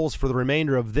 and roles for the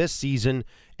remainder of this season,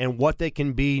 and what they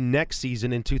can be next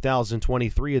season in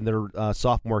 2023 in their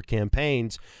sophomore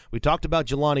campaigns? We talked about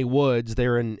Jelani Woods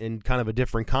there in kind of a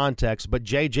different context, but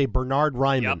J.J. Bernhard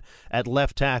Raimann at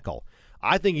left tackle.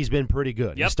 I think he's been pretty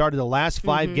good. He started the last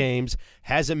 5 games,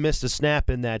 hasn't missed a snap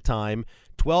in that time.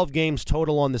 12 games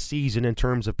total on the season in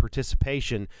terms of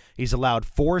participation. He's allowed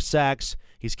 4 sacks.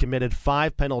 He's committed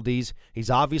 5 penalties. He's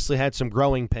obviously had some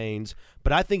growing pains,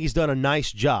 but I think he's done a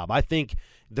nice job. I think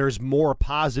there's more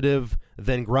positive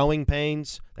than growing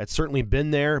pains. That's certainly been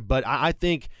there, but I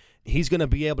think he's going to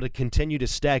be able to continue to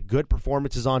stack good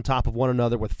performances on top of one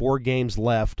another with 4 games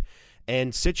left.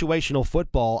 And situational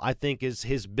football, I think, is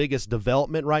his biggest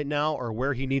development right now, or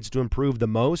where he needs to improve the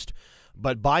most.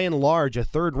 But by and large, a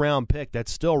third-round pick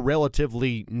that's still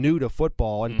relatively new to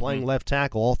football and playing left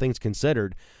tackle, all things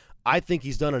considered, I think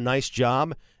he's done a nice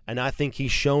job, and I think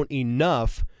he's shown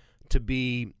enough to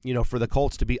be, for the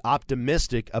Colts to be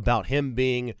optimistic about him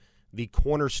being the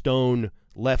cornerstone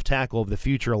left tackle of the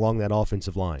future along that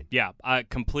offensive line. Yeah, I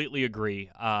completely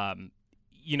agree. And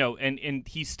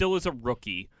he still is a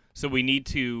rookie. So we need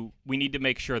to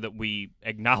make sure that we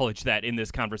acknowledge that in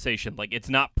this conversation. Like, it's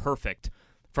not perfect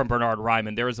from Bernhard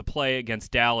Raimann. There was a play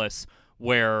against Dallas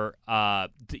where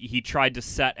he tried to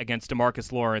set against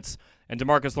DeMarcus Lawrence, and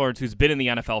DeMarcus Lawrence, who's been in the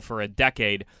NFL for a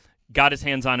decade, got his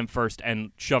hands on him first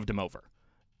and shoved him over.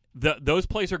 Those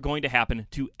plays are going to happen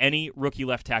to any rookie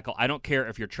left tackle. I don't care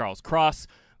if you're Charles Cross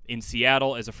in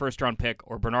Seattle as a first-round pick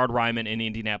or Bernhard Raimann in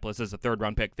Indianapolis as a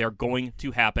third-round pick. They're going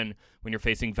to happen when you're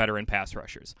facing veteran pass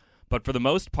rushers. But for the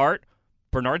most part,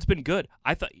 Bernard's been good.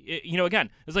 I thought, again,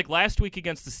 it was like last week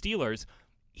against the Steelers.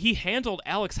 He handled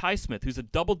Alex Highsmith, who's a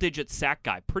double-digit sack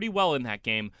guy, pretty well in that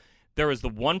game. There was the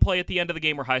one play at the end of the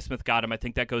game where Highsmith got him. I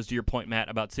think that goes to your point, Matt,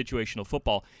 about situational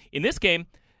football. In this game,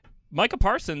 Micah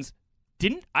Parsons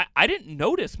I didn't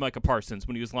notice Micah Parsons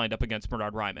when he was lined up against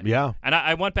Bernhard Raimann. Yeah. And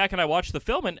I went back and I watched the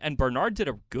film, and Bernard did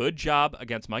a good job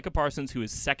against Micah Parsons, who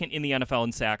is second in the NFL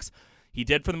in sacks. He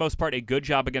did, for the most part, a good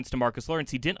job against DeMarcus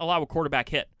Lawrence. He didn't allow a quarterback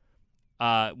hit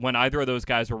when either of those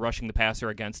guys were rushing the passer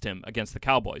against him, against the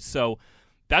Cowboys. So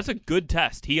that's a good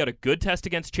test. He had a good test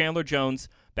against Chandler Jones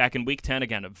back in Week 10.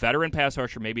 Again, a veteran pass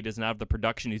rusher. Maybe doesn't have the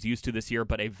production he's used to this year,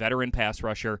 but a veteran pass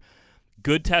rusher.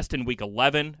 Good test in Week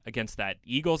 11 against that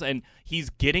Eagles, and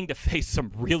he's getting to face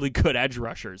some really good edge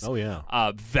rushers. Oh,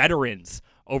 yeah. Veterans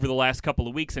over the last couple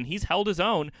of weeks, and he's held his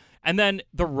own. And then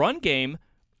the run game,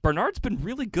 Bernard's been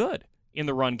really good in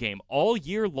the run game all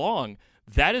year long.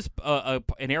 That is an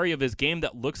area of his game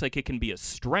that looks like it can be a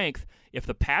strength. If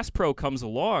the pass pro comes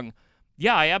along,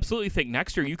 yeah, I absolutely think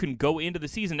next year you can go into the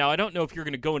season. Now, I don't know if you're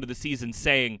going to go into the season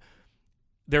saying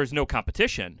there's no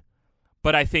competition,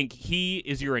 but I think he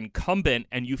is your incumbent,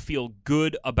 and you feel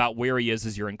good about where he is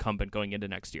as your incumbent going into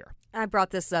next year. I brought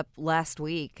this up last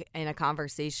week in a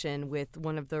conversation with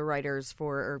one of the writers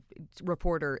or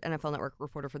NFL Network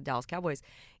reporter for the Dallas Cowboys,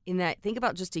 in that, think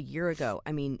about just a year ago.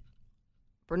 I mean,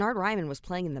 Bernhard Raimann was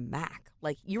playing in the MAC.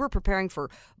 Like, you were preparing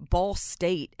for Ball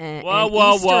State and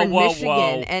Eastern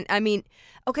Michigan. And, I mean,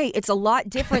 okay, it's a lot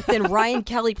different than Ryan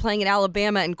Kelly playing at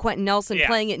Alabama and Quentin Nelson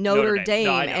playing at Notre Dame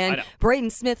I know.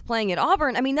 Braden Smith playing at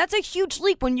Auburn. I mean, that's a huge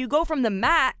leap when you go from the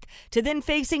MAC to then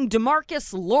facing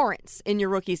DeMarcus Lawrence in your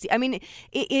rookie season. I mean,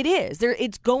 it is.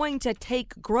 It's going to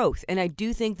take growth, and I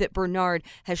do think that Bernard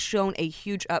has shown a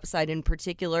huge upside, in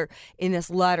particular in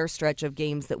this latter stretch of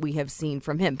games that we have seen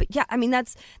from him. But, yeah, I mean,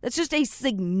 that's just a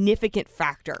significant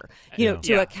factor,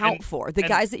 to account for the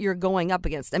guys that you're going up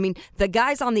against. I mean, the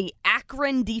guys on the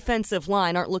Akron defensive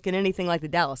line aren't looking anything like the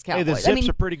Dallas Cowboys. Hey, the Zips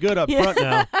are pretty good up front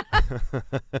now.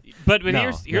 But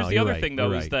here's the other thing,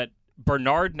 though, is that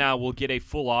Bernard now will get a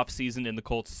full offseason in the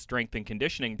Colts strength and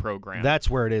conditioning program. That's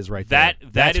where it is right there.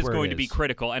 That is going to be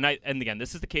critical. And again,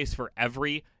 this is the case for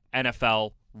every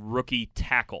NFL rookie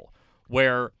tackle,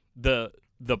 where the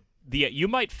you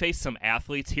might face some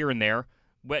athletes here and there.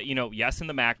 But, yes, in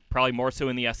the MAC, probably more so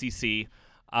in the SEC.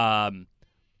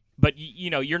 But,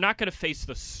 you're not going to face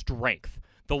the strength.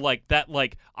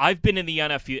 I've been in the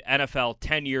NFL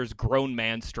 10 years, grown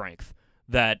man strength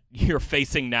that you're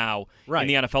facing now in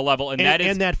the NFL level.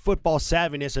 And that football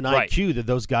savviness and IQ that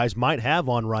those guys might have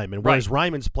on Raimann. Whereas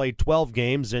Raimann's played 12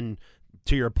 games, and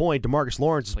to your point, DeMarcus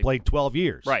Lawrence has played 12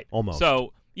 years. Right. Almost.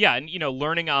 So, yeah, and,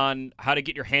 learning on how to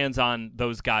get your hands on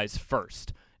those guys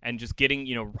first. And just getting,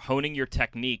 honing your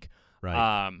technique.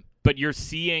 Right. But you're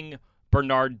seeing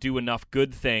Bernard do enough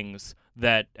good things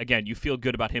that, again, you feel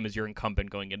good about him as your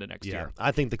incumbent going into next year.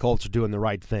 I think the Colts are doing the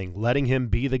right thing, letting him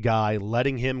be the guy,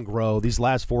 letting him grow. These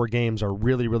last 4 games are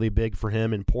really, really big for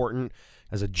him, important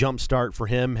as a jump start for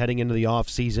him heading into the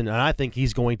offseason. And I think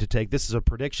he's going to take – this is a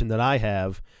prediction that I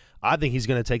have – I think he's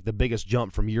going to take the biggest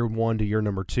jump from year 1 to year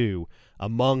number 2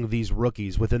 among these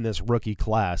rookies within this rookie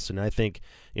class. And I think,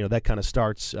 that kind of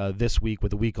starts this week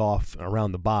with a week off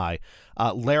around the bye.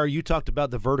 Larry, you talked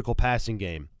about the vertical passing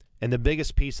game. And the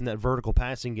biggest piece in that vertical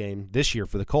passing game this year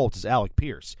for the Colts is Alec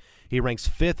Pierce. He ranks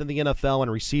 5th in the NFL in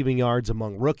receiving yards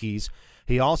among rookies.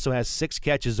 He also has 6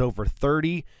 catches over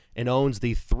 30 and owns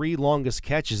the 3 longest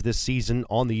catches this season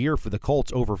on the year for the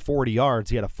Colts, over 40 yards.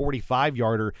 He had a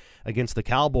 45-yarder against the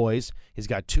Cowboys. He's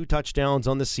got 2 touchdowns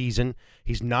on the season.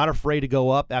 He's not afraid to go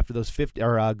up after those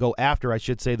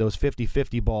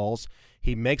 50-50 balls.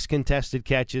 He makes contested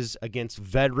catches against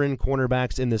veteran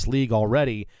cornerbacks in this league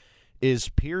already. Is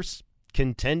Pierce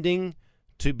contending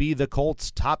to be the Colts'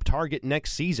 top target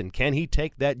next season? Can he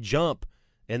take that jump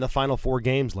in the final 4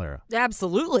 games, Lara?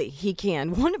 Absolutely, he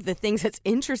can. One of the things that's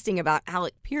interesting about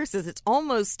Alec Pierce is it's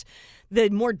almost the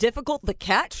more difficult the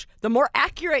catch, the more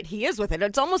accurate he is with it.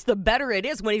 It's almost the better it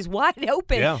is when he's wide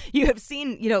open. Yeah. You have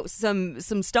seen, some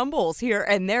stumbles here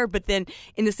and there, but then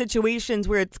in the situations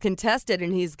where it's contested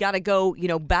and he's got to go,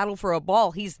 battle for a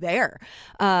ball, he's there.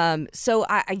 So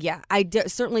I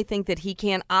certainly think that he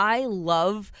can. I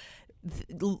love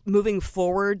moving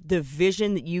forward, the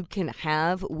vision that you can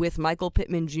have with Michael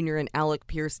Pittman Jr. and Alec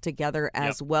Pierce together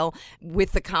as well,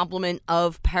 with the complement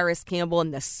of Paris Campbell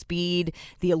and the speed,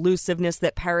 the elusiveness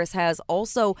that Paris has.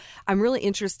 Also, I'm really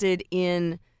interested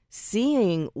in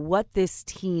seeing what this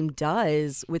team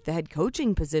does with the head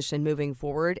coaching position moving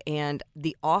forward and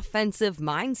the offensive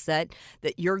mindset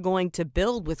that you're going to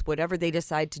build with whatever they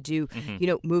decide to do,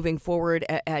 moving forward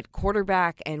at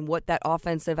quarterback and what that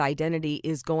offensive identity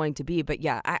is going to be. But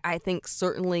yeah, I think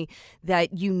certainly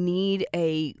that you need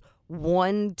a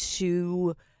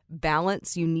 1-2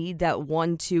 balance. You need that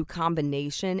 1-2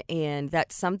 combination, and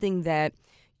that's something that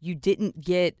you didn't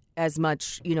get as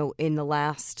much, in the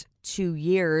last 2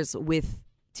 years with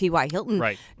T.Y. Hilton,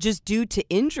 right, just due to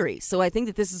injury. So I think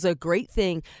that this is a great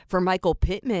thing for Michael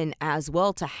Pittman as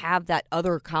well to have that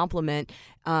other complement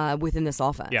within this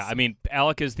offense. Yeah, I mean,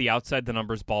 Alec is the outside the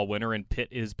numbers ball winner, and Pitt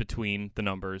is between the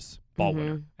numbers ball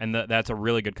winner. And that's a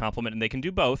really good compliment, and they can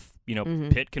do both.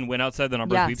 Pitt can win outside the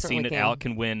numbers. Yeah, we've seen it. can. Alec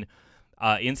can win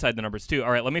inside the numbers, too.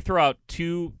 All right, let me throw out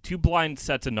two blind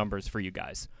sets of numbers for you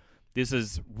guys. This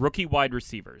is rookie wide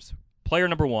receivers. Player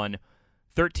number 1,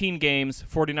 13 games,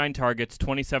 49 targets,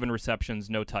 27 receptions,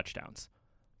 no touchdowns.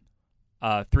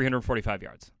 345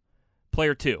 yards.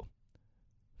 Player 2,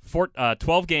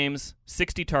 12 games,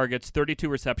 60 targets, 32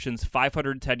 receptions,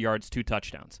 510 yards, 2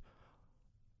 touchdowns.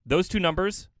 Those two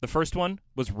numbers, the first one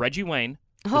was Reggie Wayne.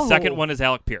 The second one is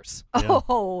Alec Pierce.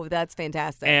 Oh, that's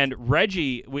fantastic. And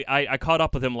Reggie, I caught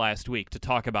up with him last week to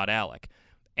talk about Alec.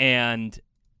 And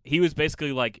he was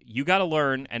basically like, you got to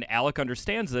learn, and Alec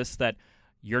understands this, that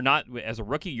you're not, as a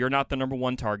rookie, you're not the number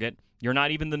 1 target. You're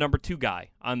not even the number 2 guy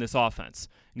on this offense.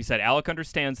 And he said Alec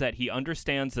understands that. He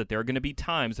understands that there are going to be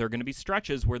times, there are going to be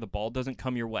stretches where the ball doesn't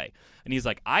come your way. And he's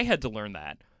like, I had to learn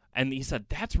that. And he said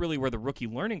that's really where the rookie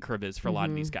learning curve is for a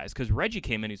lot of these guys. Because Reggie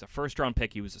came in, he's a first-round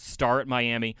pick. He was a star at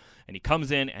Miami. And he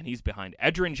comes in, and he's behind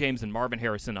Edgerrin James and Marvin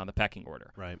Harrison on the pecking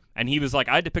order. Right. And he was like,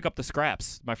 I had to pick up the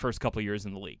scraps my first couple of years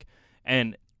in the league.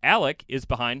 And Alec is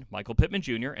behind Michael Pittman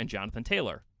Jr. and Jonathan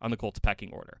Taylor on the Colts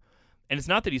pecking order. And it's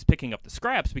not that he's picking up the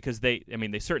scraps because they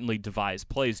certainly devise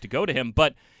plays to go to him,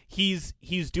 but he's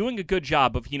doing a good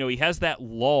job of, he has that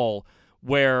lull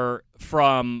where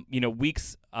from,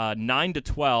 weeks 9 to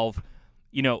 12,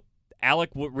 Alec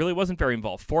really wasn't very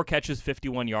involved. 4 catches,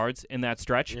 51 yards in that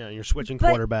stretch. Yeah, you're switching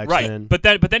quarterbacks right. in. But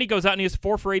then he goes out and he has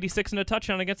 4 for 86 and a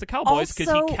touchdown against the Cowboys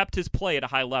because he kept his play at a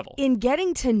high level. In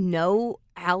getting to know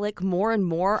Alec more and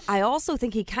more, I also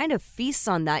think he kind of feasts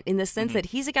on that in the sense that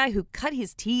he's a guy who cut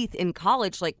his teeth in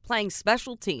college, like playing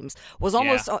special teams, was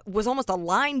almost a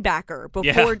linebacker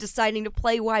before deciding to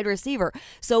play wide receiver.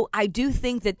 So I do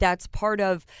think that that's part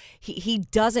of he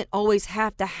doesn't always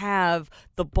have to have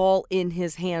the ball in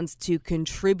his hands to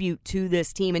contribute to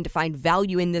this team and to find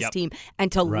value in this team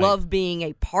and to love being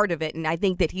a part of it. And I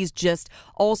think that he's just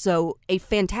also a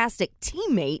fantastic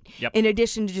teammate in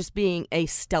addition to just being a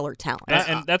stellar talent.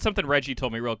 And that's something Reggie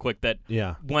told me real quick that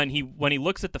when he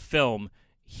looks at the film,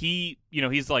 he's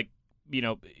like,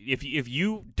 if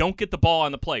you don't get the ball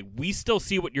on the play, we still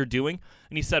see what you're doing.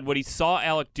 And he said what he saw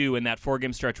Alec do in that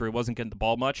 4-game stretch where he wasn't getting the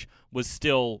ball much was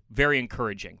still very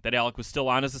encouraging, that Alec was still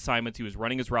on his assignments. He was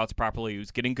running his routes properly. He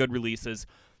was getting good releases.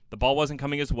 The ball wasn't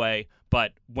coming his way,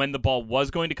 but when the ball was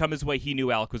going to come his way, he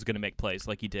knew Alec was going to make plays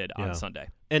like he did on Sunday.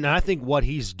 And I think what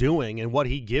he's doing and what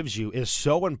he gives you is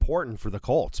so important for the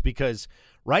Colts because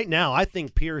right now I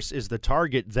think Pierce is the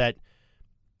target that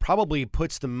probably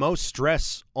puts the most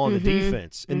stress on the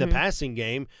defense in the passing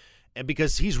game, and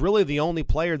because he's really the only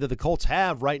player that the Colts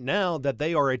have right now that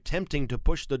they are attempting to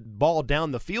push the ball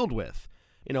down the field with.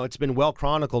 It's been well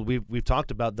chronicled. We've talked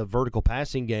about the vertical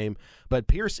passing game, but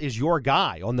Pierce is your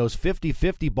guy on those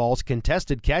 50-50 balls,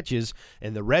 contested catches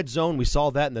in the red zone. We saw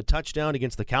that in the touchdown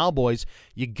against the Cowboys.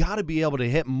 You got to be able to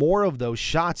hit more of those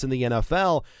shots in the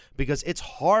NFL because it's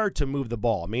hard to move the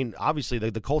ball. I mean, obviously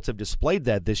the Colts have displayed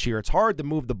that this year. It's hard to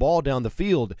move the ball down the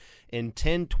field in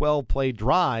 10, 12-play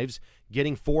drives,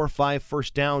 getting 4 or 5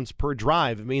 first downs per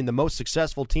drive. I mean, the most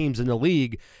successful teams in the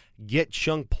league get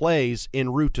chunk plays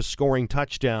en route to scoring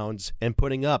touchdowns and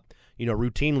putting up,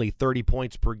 routinely 30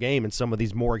 points per game in some of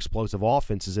these more explosive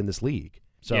offenses in this league.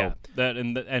 So that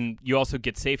and you also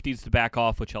get safeties to back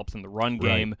off, which helps in the run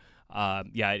game.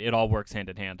 It all works hand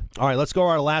in hand. All right, let's go to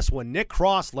our last one. Nick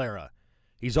Cross, Lara.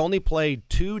 He's only played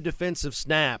 2 defensive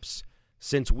snaps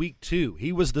since week 2.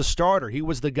 He was the starter. He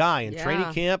was the guy in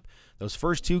training camp. Those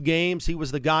first 2 games, he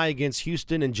was the guy against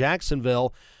Houston and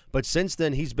Jacksonville. But since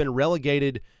then, he's been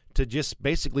relegated to just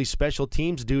basically special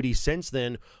teams duty since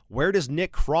then. Where does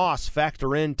Nick Cross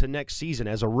factor into next season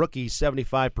as a rookie,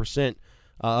 75%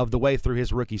 of the way through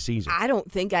his rookie season. I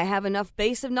don't think I have enough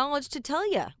base of knowledge to tell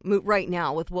you right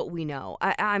now with what we know.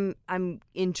 I'm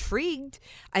intrigued.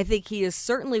 I think he is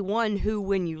certainly one who,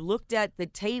 when you looked at the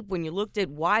tape, when you looked at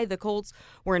why the Colts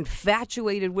were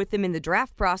infatuated with him in the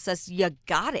draft process, you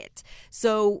got it.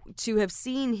 So to have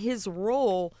seen his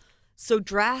role so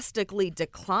drastically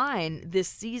decline this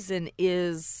season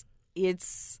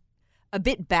it's a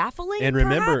bit baffling. And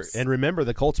remember,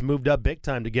 the Colts moved up big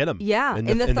time to get him. Yeah,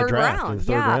 in the third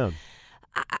round.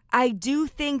 I do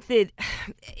think that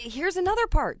here's another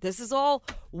part. This is all,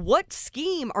 what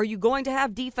scheme are you going to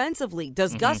have defensively?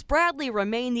 Does Gus Bradley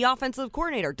remain the offensive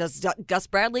coordinator? Does Gus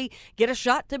Bradley get a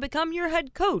shot to become your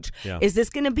head coach? Yeah. Is this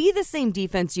going to be the same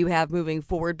defense you have moving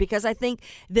forward? Because I think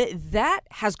that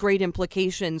has great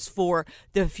implications for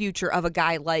the future of a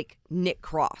guy like Nick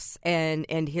Cross and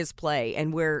his play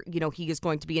and where he is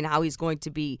going to be and how he's going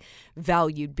to be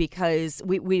valued, because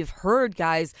we've heard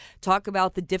guys talk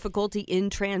about the difficulty in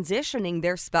transitioning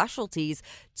their specialties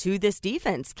to this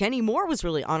defense. Kenny Moore was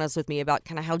really honest with me about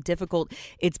kind of how difficult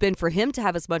it's been for him to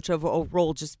have as much of a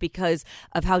role just because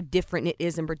of how different it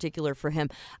is in particular for him.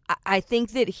 I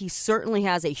think that he certainly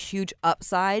has a huge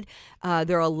upside.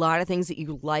 There are a lot of things that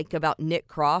you like about Nick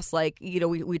Cross, like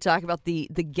we talk about the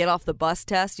get off the bus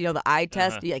test, the eye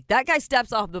test. Like, that guy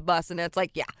steps off the bus and it's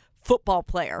like, yeah, football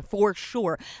player for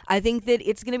sure. I think that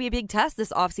it's going to be a big test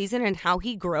this offseason and how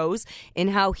he grows and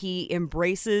how he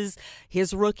embraces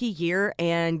his rookie year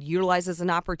and utilizes an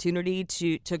opportunity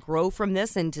to grow from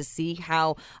this and to see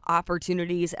how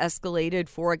opportunities escalated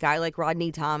for a guy like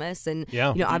Rodney Thomas and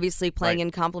obviously playing in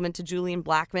complement to Julian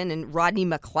Blackmon and Rodney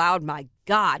McLeod. My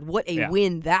God, what a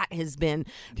win that has been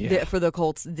for the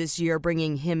Colts this year,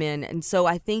 bringing him in. And so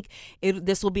I think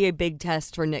this will be a big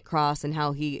test for Nick Cross and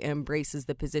how he embraces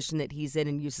the position that he's in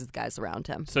and uses the guys around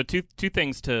him. So two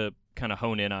things to kind of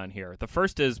hone in on here. The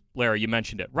first is, Larry, you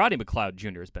mentioned it. Rodney McLeod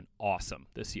Jr. has been awesome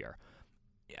this year.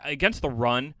 Against the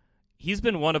run, he's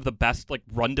been one of the best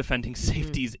run defending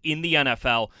safeties in the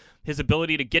NFL. His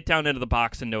ability to get down into the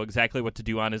box and know exactly what to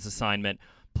do on his assignment,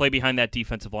 play behind that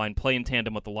defensive line, play in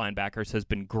tandem with the linebackers has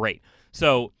been great.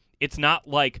 So it's not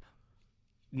like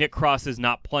Nick Cross is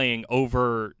not playing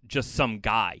over just some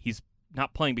guy. He's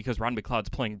not playing because Rodney McLeod's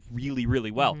playing really,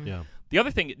 really well. Yeah. The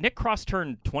other thing, Nick Cross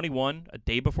turned 21 a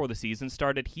day before the season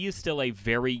started. He is still a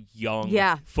very young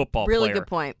football player. Really good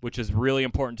point. Which is really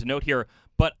important to note here.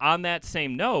 But on that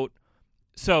same note,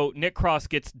 so Nick Cross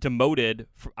gets demoted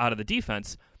out of the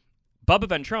defense. Bubba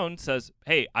Ventrone says,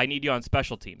 hey, I need you on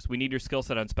special teams. We need your skill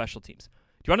set on special teams.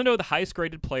 Do you want to know who the highest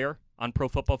graded player on Pro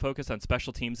Football Focus on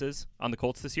special teams is on the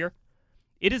Colts this year?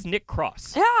 It is Nick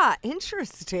Cross. Yeah,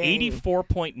 interesting.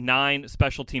 84.9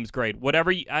 special teams grade.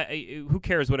 Whatever, who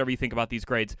cares whatever you think about these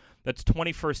grades? That's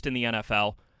 21st in the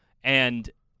NFL. And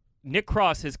Nick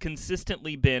Cross has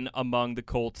consistently been among the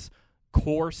Colts'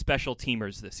 core special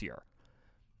teamers this year.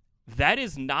 That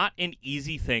is not an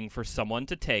easy thing for someone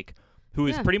to take who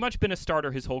has pretty much been a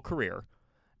starter his whole career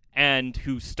and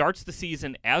who starts the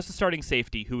season as a starting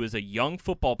safety, who is a young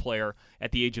football player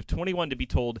at the age of 21, to be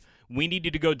told, we need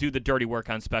you to go do the dirty work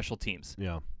on special teams.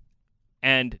 Yeah.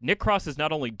 And Nick Cross has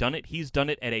not only done it, he's done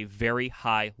it at a very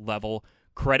high level.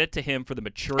 Credit to him for the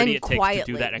maturity it takes to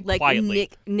do that, and quietly.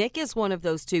 Nick is one of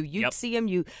those too. You see him,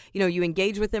 you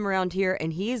engage with him around here,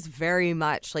 and he is very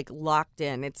much locked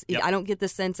in. I don't get the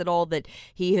sense at all that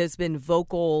he has been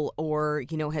vocal or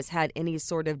has had any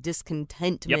sort of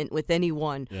discontentment with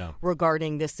anyone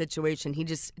regarding this situation. He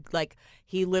just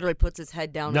he literally puts his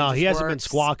head down. No, and he hasn't works. been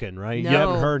squawking, right? No. You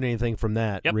haven't heard anything from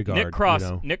that regard.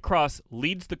 Nick Cross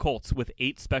leads the Colts with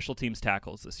 8 special teams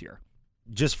tackles this year.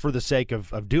 Just for the sake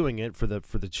of doing it for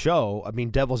the show, I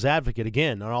mean, devil's advocate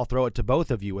again, and I'll throw it to both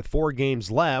of you with 4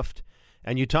 games left.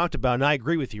 And you talked about, and I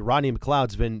agree with you, Rodney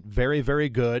McLeod's been very, very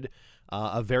good,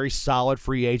 a very solid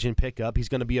free agent pickup. He's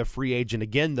going to be a free agent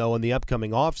again, though, in the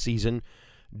upcoming offseason.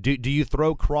 Do you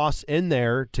throw Cross in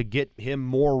there to get him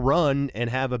more run and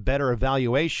have a better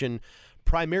evaluation,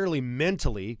 primarily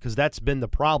mentally, because that's been the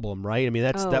problem, right? I mean,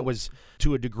 that was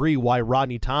to a degree why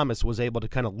Rodney Thomas was able to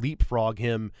kind of leapfrog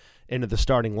him into the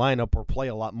starting lineup or play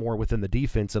a lot more within the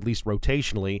defense, at least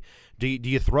rotationally. Do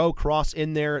you throw Cross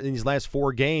in there in these last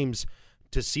 4 games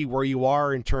to see where you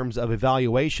are in terms of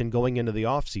evaluation going into the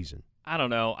offseason? I don't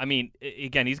know. I mean,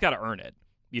 again, he's got to earn it.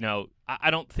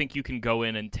 I don't think you can go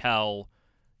in and tell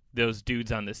those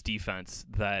dudes on this defense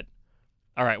that,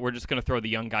 all right, we're just going to throw the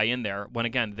young guy in there when,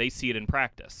 again, they see it in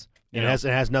practice. It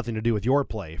has nothing to do with your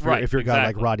play if you're a guy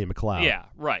like Rodney McLeod. Yeah,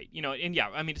 right.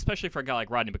 I mean, especially for a guy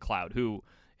like Rodney McLeod who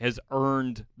has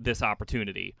earned this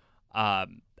opportunity. I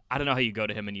don't know how you go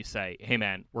to him and you say, hey,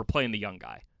 man, we're playing the young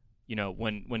guy.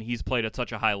 when he's played at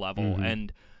such a high level.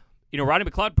 And, Rodney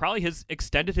McLeod probably has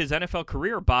extended his NFL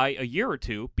career by a year or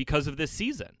two because of this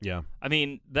season. Yeah. I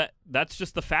mean, that's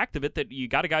just the fact of it, that you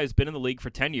got a guy who's been in the league for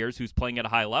 10 years who's playing at a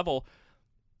high level.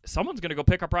 Someone's going to go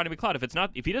pick up Rodney McLeod.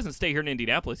 If he doesn't stay here in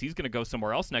Indianapolis, he's going to go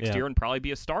somewhere else next year and probably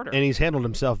be a starter. And he's handled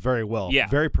himself very well. Yeah.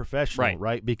 Very professional,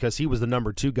 right? Because he was the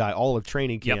number 2 guy all of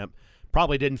training camp.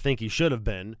 Probably didn't think he should have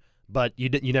been, but you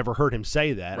never heard him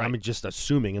say that. Right. I'm just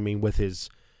assuming, with his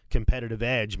competitive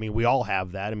edge, we all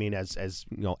have that. As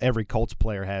every Colts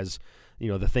player has,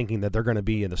 the thinking that they're going to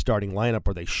be in the starting lineup,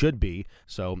 or they should be.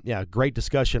 So, yeah, great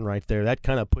discussion right there. That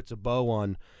kind of puts a bow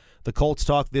on the Colts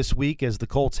talk this week as the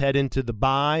Colts head into the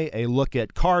bye. A look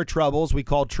at car troubles. We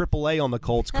called AAA on the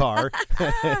Colts car.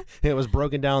 It was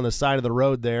broken down on the side of the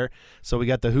road there. So we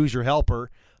got the Hoosier helper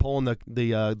pulling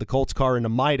the Colts car into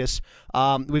Midas.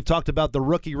 We've talked about the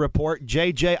rookie report.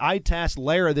 JJ, I tasked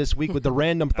Lara this week with the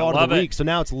random thought of the week, so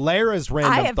now it's Lara's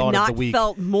random thought of the week. I have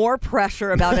not felt more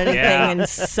pressure about anything in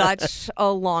such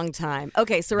a long time.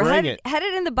 Okay, so we're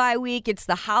headed in the bye week. It's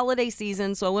the holiday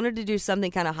season, so I wanted to do something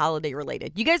kind of holiday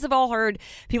related. You guys have all heard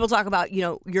people talk about,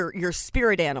 your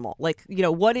spirit animal. Like,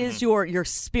 what is your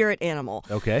spirit animal?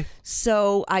 Okay.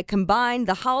 So I combined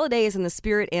the holidays and the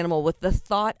spirit animal with the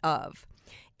thought of,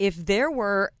 if there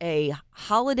were a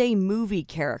holiday movie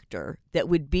character that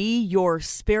would be your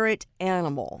spirit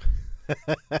animal,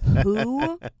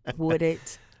 who would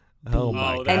it be? Oh,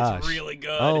 my gosh. That's really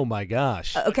good. Oh, my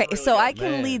gosh. Okay, really so good. I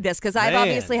can lead this because I've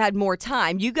obviously had more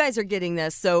time. You guys are getting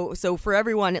this, so for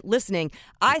everyone listening,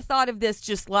 I thought of this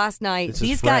just last night.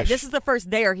 These guys, this is the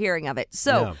first they are hearing of it.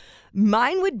 So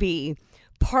mine would be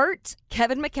part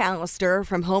Kevin McAllister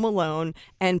from Home Alone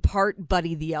and part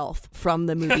Buddy the Elf from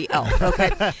the movie Elf.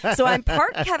 Okay, so I'm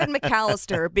part Kevin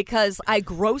McAllister because I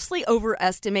grossly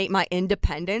overestimate my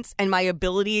independence and my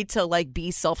ability to be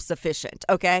self-sufficient.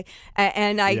 Okay,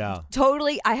 and I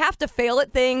have to fail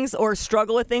at things or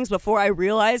struggle with things before I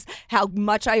realize how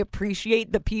much I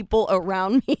appreciate the people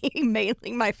around me,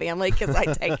 mainly my family, because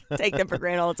I take them for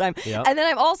granted all the time. Yep. And then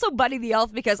I'm also Buddy the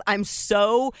Elf because I'm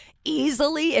so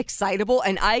easily excitable.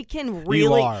 And I can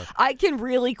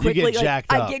really quickly get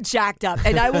jacked up. I get jacked up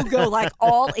and I will go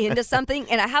all into something,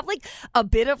 and I have a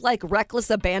bit of reckless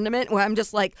abandonment where I'm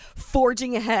just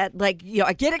forging ahead. I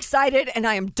get excited and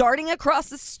I am darting across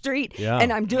the street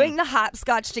and I'm doing the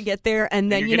hopscotch to get there,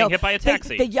 and then you're getting hit by a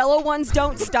taxi. The yellow ones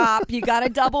don't stop. You got to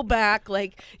double back.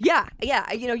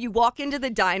 You walk into the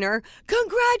diner.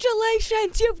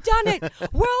 Congratulations, you've done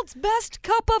it. World's best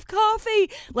cup of coffee.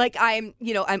 I'm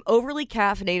overly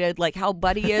caffeinated. How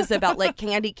Buddy is about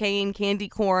candy cane, candy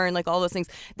corn, all those things.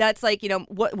 That's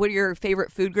what are your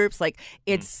favorite food groups?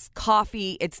 It's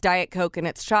coffee, it's Diet Coke, and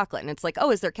it's chocolate. And it's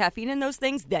is there caffeine in those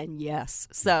things? Then yes.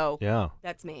 So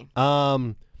that's me.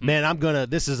 Man,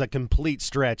 this is a complete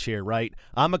stretch here, right?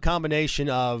 I'm a combination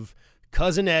of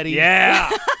Cousin Eddie.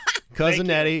 Yeah. Cousin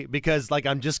Eddie, because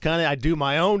I'm just I do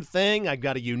my own thing. I've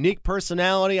got a unique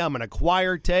personality. I'm an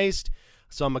acquired taste.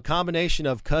 So I'm a combination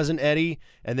of Cousin Eddie,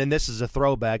 and then this is a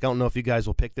throwback. I don't know if you guys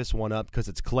will pick this one up because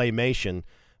it's claymation.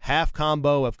 Half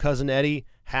combo of Cousin Eddie,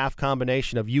 half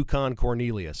combination of Yukon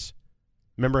Cornelius.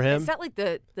 Remember him? Is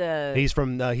that the? He's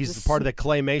from. He's part of the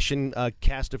claymation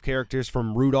cast of characters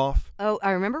from Rudolph. Oh,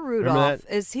 I remember Rudolph. Remember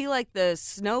that? Is he the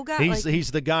snow guy?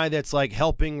 He's the guy that's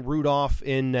helping Rudolph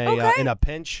in a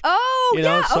pinch.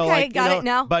 Oh, So okay, got it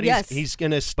now. But yes. he's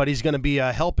gonna be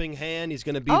a helping hand. He's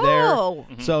gonna be Oh. there.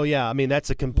 Mm-hmm. So yeah, that's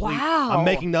a complete. Wow. I'm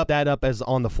making that up as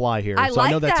on the fly here. I so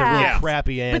I know that's a that. really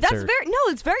crappy answer. But that's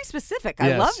it's very specific.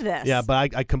 I love this. Yeah,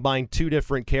 but I combined two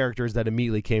different characters that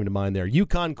immediately came to mind there.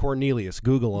 Yukon Cornelius.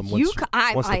 Google him. Once the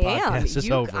podcast is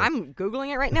over. I'm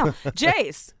Googling it right now.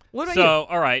 Jace, what are you? So,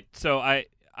 all right. So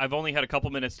I've only had a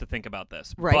couple minutes to think about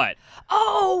this. Right. But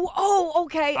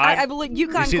okay. I believe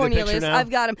Yukon Cornelius. I've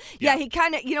got him. Yeah, he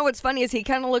kind of. What's funny is he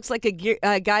kind of looks like a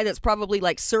guy that's probably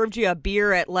served you a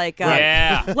beer at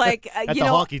at the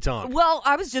honky tonk. Well,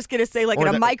 I was just gonna say Or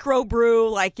in a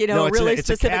microbrew, no, really it's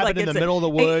specific. A cabin in the middle of the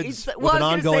woods with an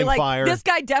I was ongoing gonna say, fire. This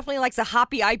guy definitely likes a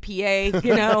hoppy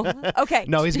IPA. Okay.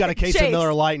 No, he's got a case Jace. of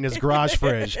Miller Lite in his garage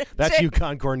fridge. That's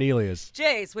Yukon Cornelius.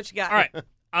 Jace, what you got? all right.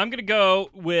 I'm going to go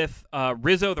with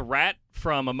Rizzo the Rat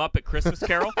from A Muppet Christmas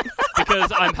Carol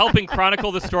because I'm helping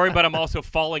chronicle the story, but I'm also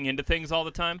falling into things all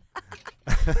the time.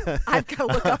 I've got to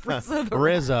look up Rizzo the Rat.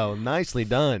 Rizzo, nicely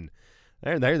done.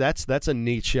 There. That's a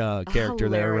niche character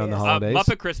there around the holidays.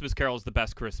 Muppet Christmas Carol is the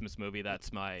best Christmas movie.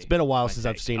 That's my. It's been a while my since take.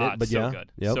 I've seen it, but so yeah,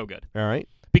 good, Yep. so good. All right,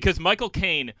 because Michael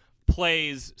Caine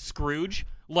plays Scrooge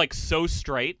so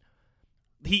straight.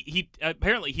 He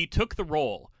apparently he took the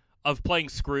role of playing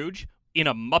Scrooge in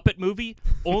a Muppet movie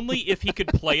only if he could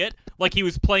play it like he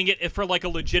was playing it for like a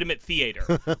legitimate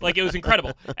theater. Like it was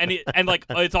incredible. And like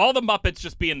it's all the Muppets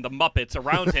just being the Muppets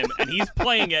around him, and he's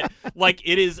playing it like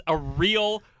it is a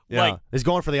real. Yeah, like, he's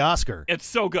going for the Oscar. It's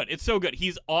so good. It's so good.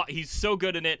 He's so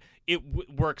good in it. It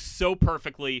works so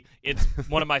perfectly. It's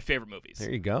one of my favorite movies.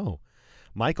 There you go.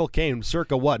 Michael Caine,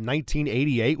 circa what,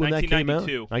 1988 when that came out?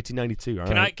 1992. All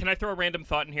right. Can I throw a random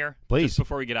thought in here? Please. Just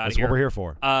before we get out That's of here. what we're here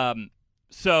for.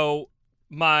 So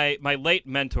my late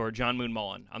mentor, John Moon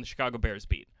Mullen, on the Chicago Bears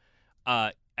beat,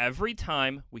 every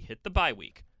time we hit the bye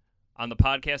week, on the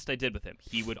podcast I did with him,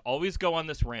 he would always go on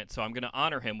this rant, so I'm going to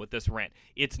honor him with this rant.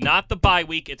 It's not the bye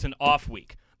week, it's an off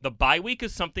week. The bye week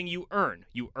is something you earn.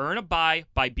 You earn a bye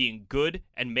by being good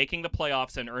and making the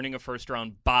playoffs and earning a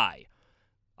first-round bye.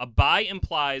 A bye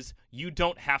implies you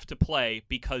don't have to play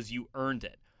because you earned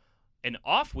it. An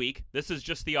off week, this is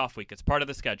just the off week. It's part of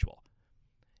the schedule.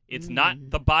 It's not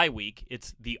the bye week,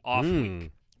 it's the off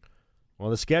week. Well,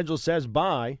 the schedule says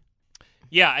bye.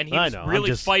 Yeah, and he was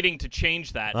really fighting to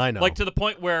change that. I know. Like to the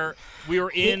point where we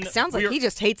were in... Sounds like he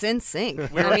just hates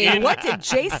NSYNC. What did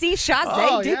J.C.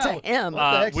 Chazé do to him?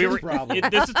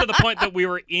 This is to the point that we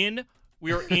were in,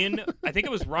 I think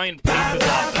it was Ryan Pace's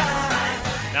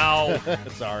office. Now...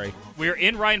 Sorry. We were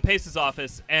in Ryan Pace's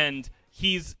office, and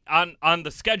he's on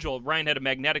the schedule. Ryan had a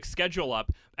magnetic schedule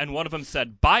up, and one of them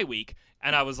said bye week.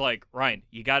 And I was like, Ryan,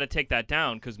 you got to take that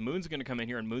down because Moon's going to come in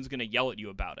here and Moon's going to yell at you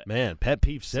about it. Man, pet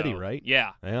peeve city, right?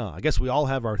 Yeah. Yeah, I guess we all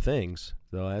have our things,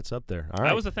 so that's up there. All right.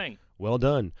 That was a thing. Well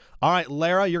done. All right,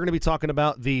 Lara, you're going to be talking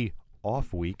about the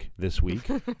off week this week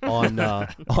on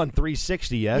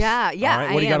 360, yes? Yeah. All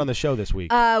right, what do you got on the show this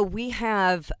week? We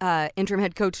have interim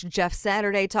head coach Jeff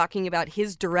Saturday talking about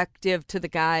his directive to the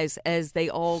guys as they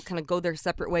all kind of go their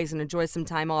separate ways and enjoy some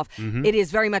time off. It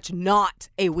is very much not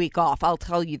a week off. I'll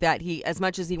tell you that. He, as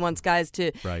much as he wants guys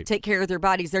to take care of their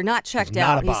bodies, they're not checked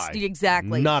out. Not a bye.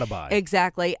 Exactly. Not a bye.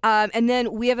 Exactly. And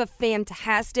then we have a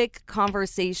fantastic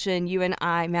conversation, you and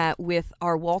I, Matt, with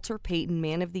our Walter Payton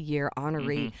Man of the Year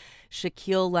honoree,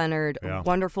 Shaquille Leonard. A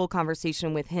wonderful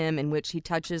conversation with him in which he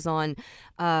touches on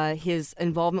his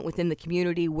involvement within the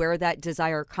community, where that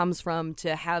desire comes from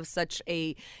to have such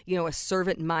a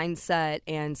servant mindset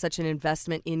and such an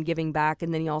investment in giving back.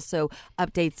 And then he also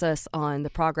updates us on the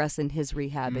progress in his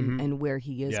rehab and where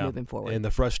he is moving forward. And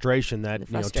the frustration that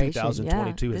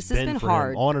 2022 has been for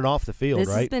hard. him on and off the field, This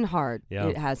right? has been hard. Yeah.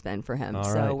 It has been for him. All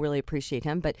so right. really appreciate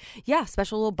him. But yeah,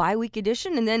 special little bye week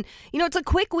edition. And then, it's a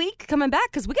quick week coming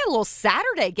back because we got a little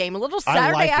Saturday game, a little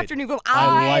Saturday afternoon game.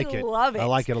 I like it. Love it. I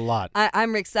like it a lot.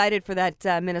 I'm excited for that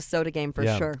Minnesota game for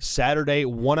sure. Saturday,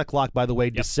 1 o'clock, by the way,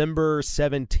 December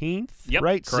 17th,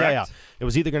 right? Correct. So, yeah, it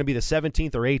was either going to be the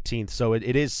 17th or 18th. So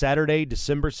it is Saturday,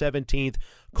 December 17th.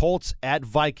 Colts at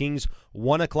Vikings,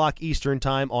 1 o'clock Eastern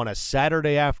time on a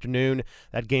Saturday afternoon.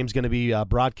 That game's going to be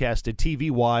broadcasted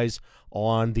TV-wise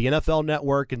on the NFL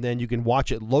Network, and then you can watch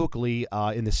it locally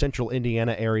in the central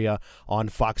Indiana area on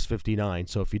Fox 59.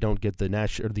 So if you don't get the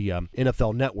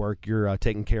NFL Network, you're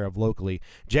taken care of locally.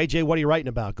 JJ, what are you writing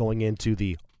about going into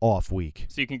the off week?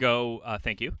 So you can go,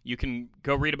 thank you. You can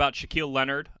go read about Shaquille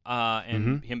Leonard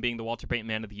and him being the Walter Payton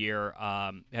Man of the Year.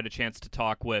 Had a chance to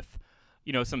talk with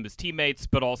some of his teammates,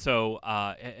 but also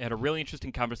had a really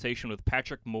interesting conversation with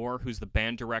Patrick Moore, who's the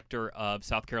band director of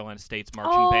South Carolina State's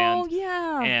marching band. Oh,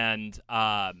 yeah.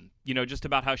 And, just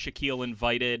about how Shaquille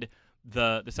invited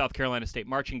the South Carolina State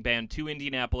marching band to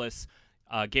Indianapolis,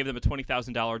 gave them a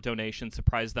 $20,000 donation,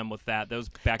 surprised them with that. That was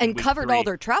back in week covered 3. all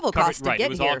their travel costs to get here. It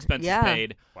was all expenses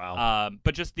paid. Wow.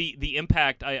 But just the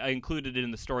impact, I included it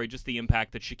in the story, just the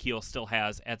impact that Shaquille still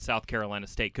has at South Carolina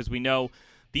State, because we know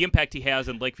the impact he has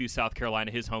in Lakeview, South Carolina,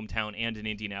 his hometown, and in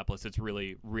Indianapolis. It's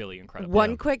really, really incredible.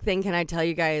 One quick thing, can I tell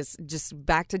you guys, just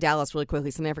back to Dallas really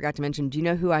quickly, something I forgot to mention. Do you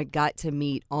know who I got to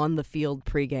meet on the field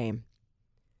pregame?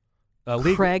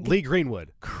 Lee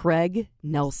Greenwood. Craig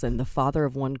Nelson, the father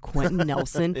of one Quentin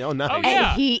Nelson. Oh, nice. Oh,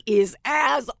 yeah. And he is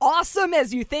as awesome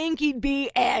as you think he'd be,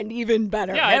 and even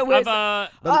better. Yeah,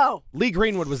 Lee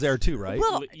Greenwood was there too, right?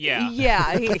 Well,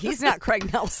 yeah. He's not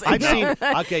Craig Nelson. I've seen.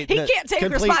 Okay, he can't take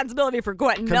responsibility for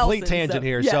Quentin Nelson. Complete tangent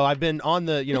here. So I've been on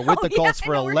the with the Colts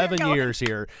for 11 years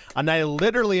here, and I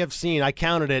literally have seen. I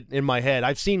counted it in my head.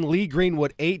 I've seen Lee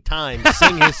Greenwood 8 times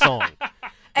sing his song.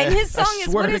 And his song is,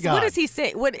 what does he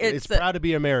say? It's Proud to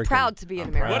be American. Proud to be an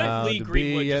American. What if Lee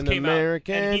Greenwood just came out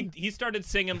and he started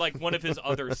singing like one of his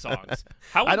other songs?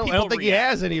 How would I don't think he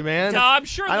has any, man. No, I'm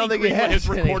sure Lee Greenwood has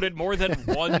recorded more than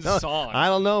one song. I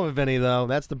don't know of any, though.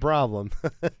 That's the problem.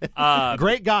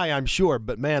 Great guy, I'm sure,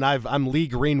 but man, I'm Lee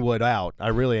Greenwood out. I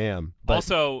really am. But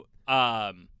also,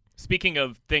 speaking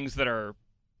of things that are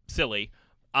silly,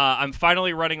 I'm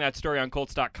finally running that story on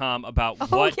Colts.com about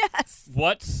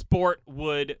what sport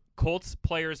would Colts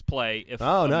players play if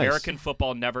American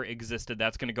football never existed.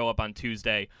 That's going to go up on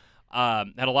Tuesday.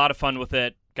 Had a lot of fun with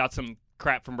it. Got some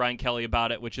crap from Brian Kelly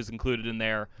about it, which is included in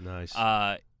there. Nice.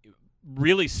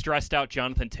 Really stressed out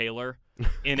Jonathan Taylor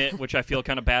in it, which I feel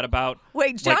kind of bad about.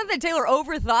 Wait, Jonathan Taylor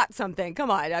overthought something. Come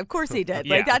on, of course he did.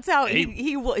 Like that's how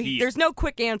he there's no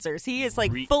quick answers. He is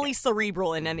like fully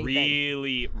cerebral in anything.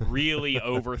 Really, really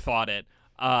overthought it.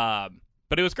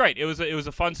 But it was great. It was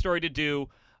a fun story to do.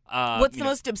 What's the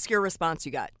most obscure response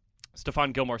you got?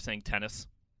 Stephon Gilmore saying tennis.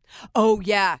 Oh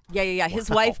yeah. His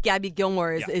wife Gabby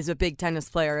Gilmore is a big tennis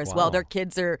player as well. Their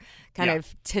kids are kind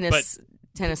of tennis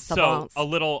savants. So a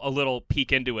little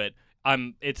peek into it.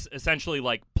 It's essentially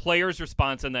like players'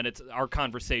 response, and then it's our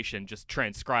conversation just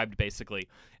transcribed basically.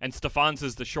 And Stefan's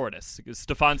is the shortest.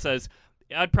 Stefan says,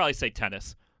 "I'd probably say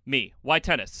tennis." Me, why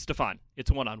tennis? Stefan, it's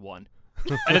 1-on-1.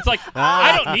 And it's like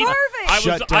I don't need. I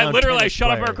shut off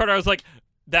my recorder. I was like,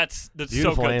 That's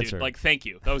so good, answer. Dude. Like, thank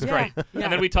you. That was great. Yeah.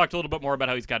 And then we talked a little bit more about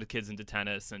how he's got his kids into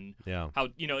tennis and how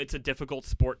it's a difficult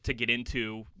sport to get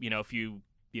into. If you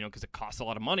because it costs a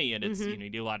lot of money and it's you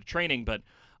need a lot of training. But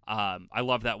I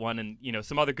love that one, and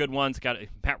some other good ones. I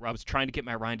was trying to get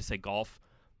Matt Ryan to say golf.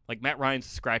 Like Matt Ryan's a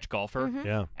scratch golfer,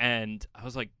 and I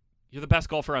was like, "You're the best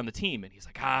golfer on the team," and he's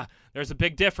like, there's a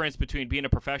big difference between being a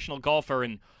professional golfer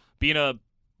and being a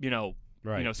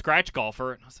scratch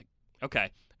golfer. And I was like,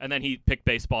 okay. And then he picked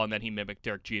baseball, and then he mimicked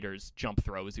Derek Jeter's jump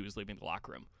throw as he was leaving the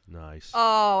locker room. Nice.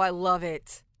 Oh, I love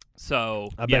it.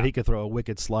 So I bet he could throw a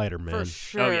wicked slider, man. For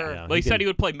sure. Oh, yeah. Well, he said he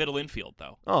would play middle infield,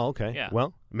 though. Oh, okay. Yeah.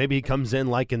 Well, maybe he comes in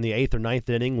like in the 8th or 9th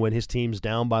inning when his team's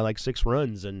down by like 6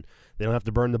 runs, and they don't have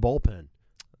to burn the bullpen.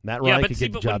 Matt Ryan could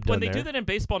get the job done when they there. do that in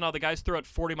baseball now, the guys throw at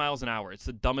 40 miles an hour. It's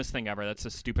the dumbest thing ever. That's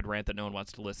a stupid rant that no one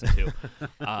wants to listen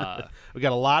to. We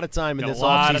got a lot of time in this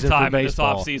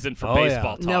offseason for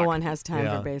baseball. Talk. No one has time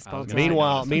for baseball talk.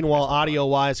 Meanwhile,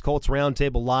 audio-wise, Colts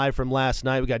Roundtable Live from last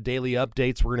night. We got daily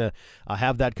updates. We're going to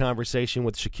have that conversation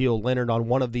with Shaquille Leonard on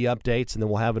one of the updates, and then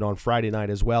we'll have it on Friday night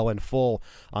as well in full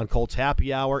on Colts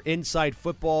Happy Hour. Inside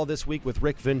Football this week with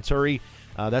Rick Venturi.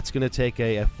 That's going to take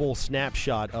a full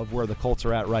snapshot of where the Colts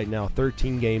are at right now,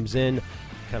 13 games in,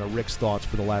 kind of Rick's thoughts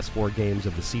for the last 4 games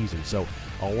of the season. So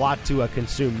a lot to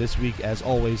consume this week, as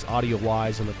always,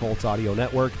 audio-wise on the Colts Audio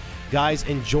Network. Guys,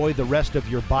 enjoy the rest of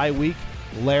your bye week.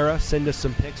 Lara, send us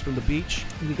some pics from the beach.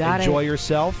 You got Enjoy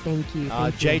yourself. Thank you.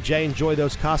 JJ, enjoy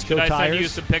those Costco tires. Should I send you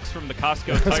some pics from the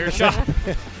Costco tire shop?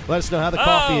 Let us know how the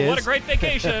coffee is. Oh, what a great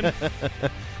vacation.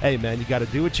 Hey, man, you got to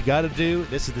do what you got to do.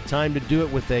 This is the time to do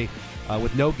it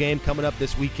with no game coming up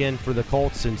this weekend for the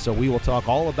Colts, and so we will talk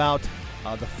all about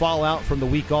the fallout from the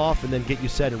week off and then get you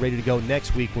set and ready to go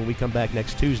next week when we come back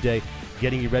next Tuesday,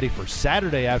 getting you ready for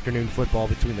Saturday afternoon football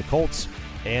between the Colts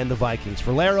and the Vikings.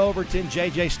 For Lara Overton,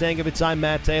 JJ Stangovitz, I'm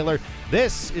Matt Taylor.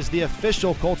 This is the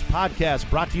official Colts podcast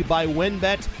brought to you by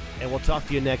WynnBET, and we'll talk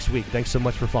to you next week. Thanks so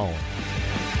much for following.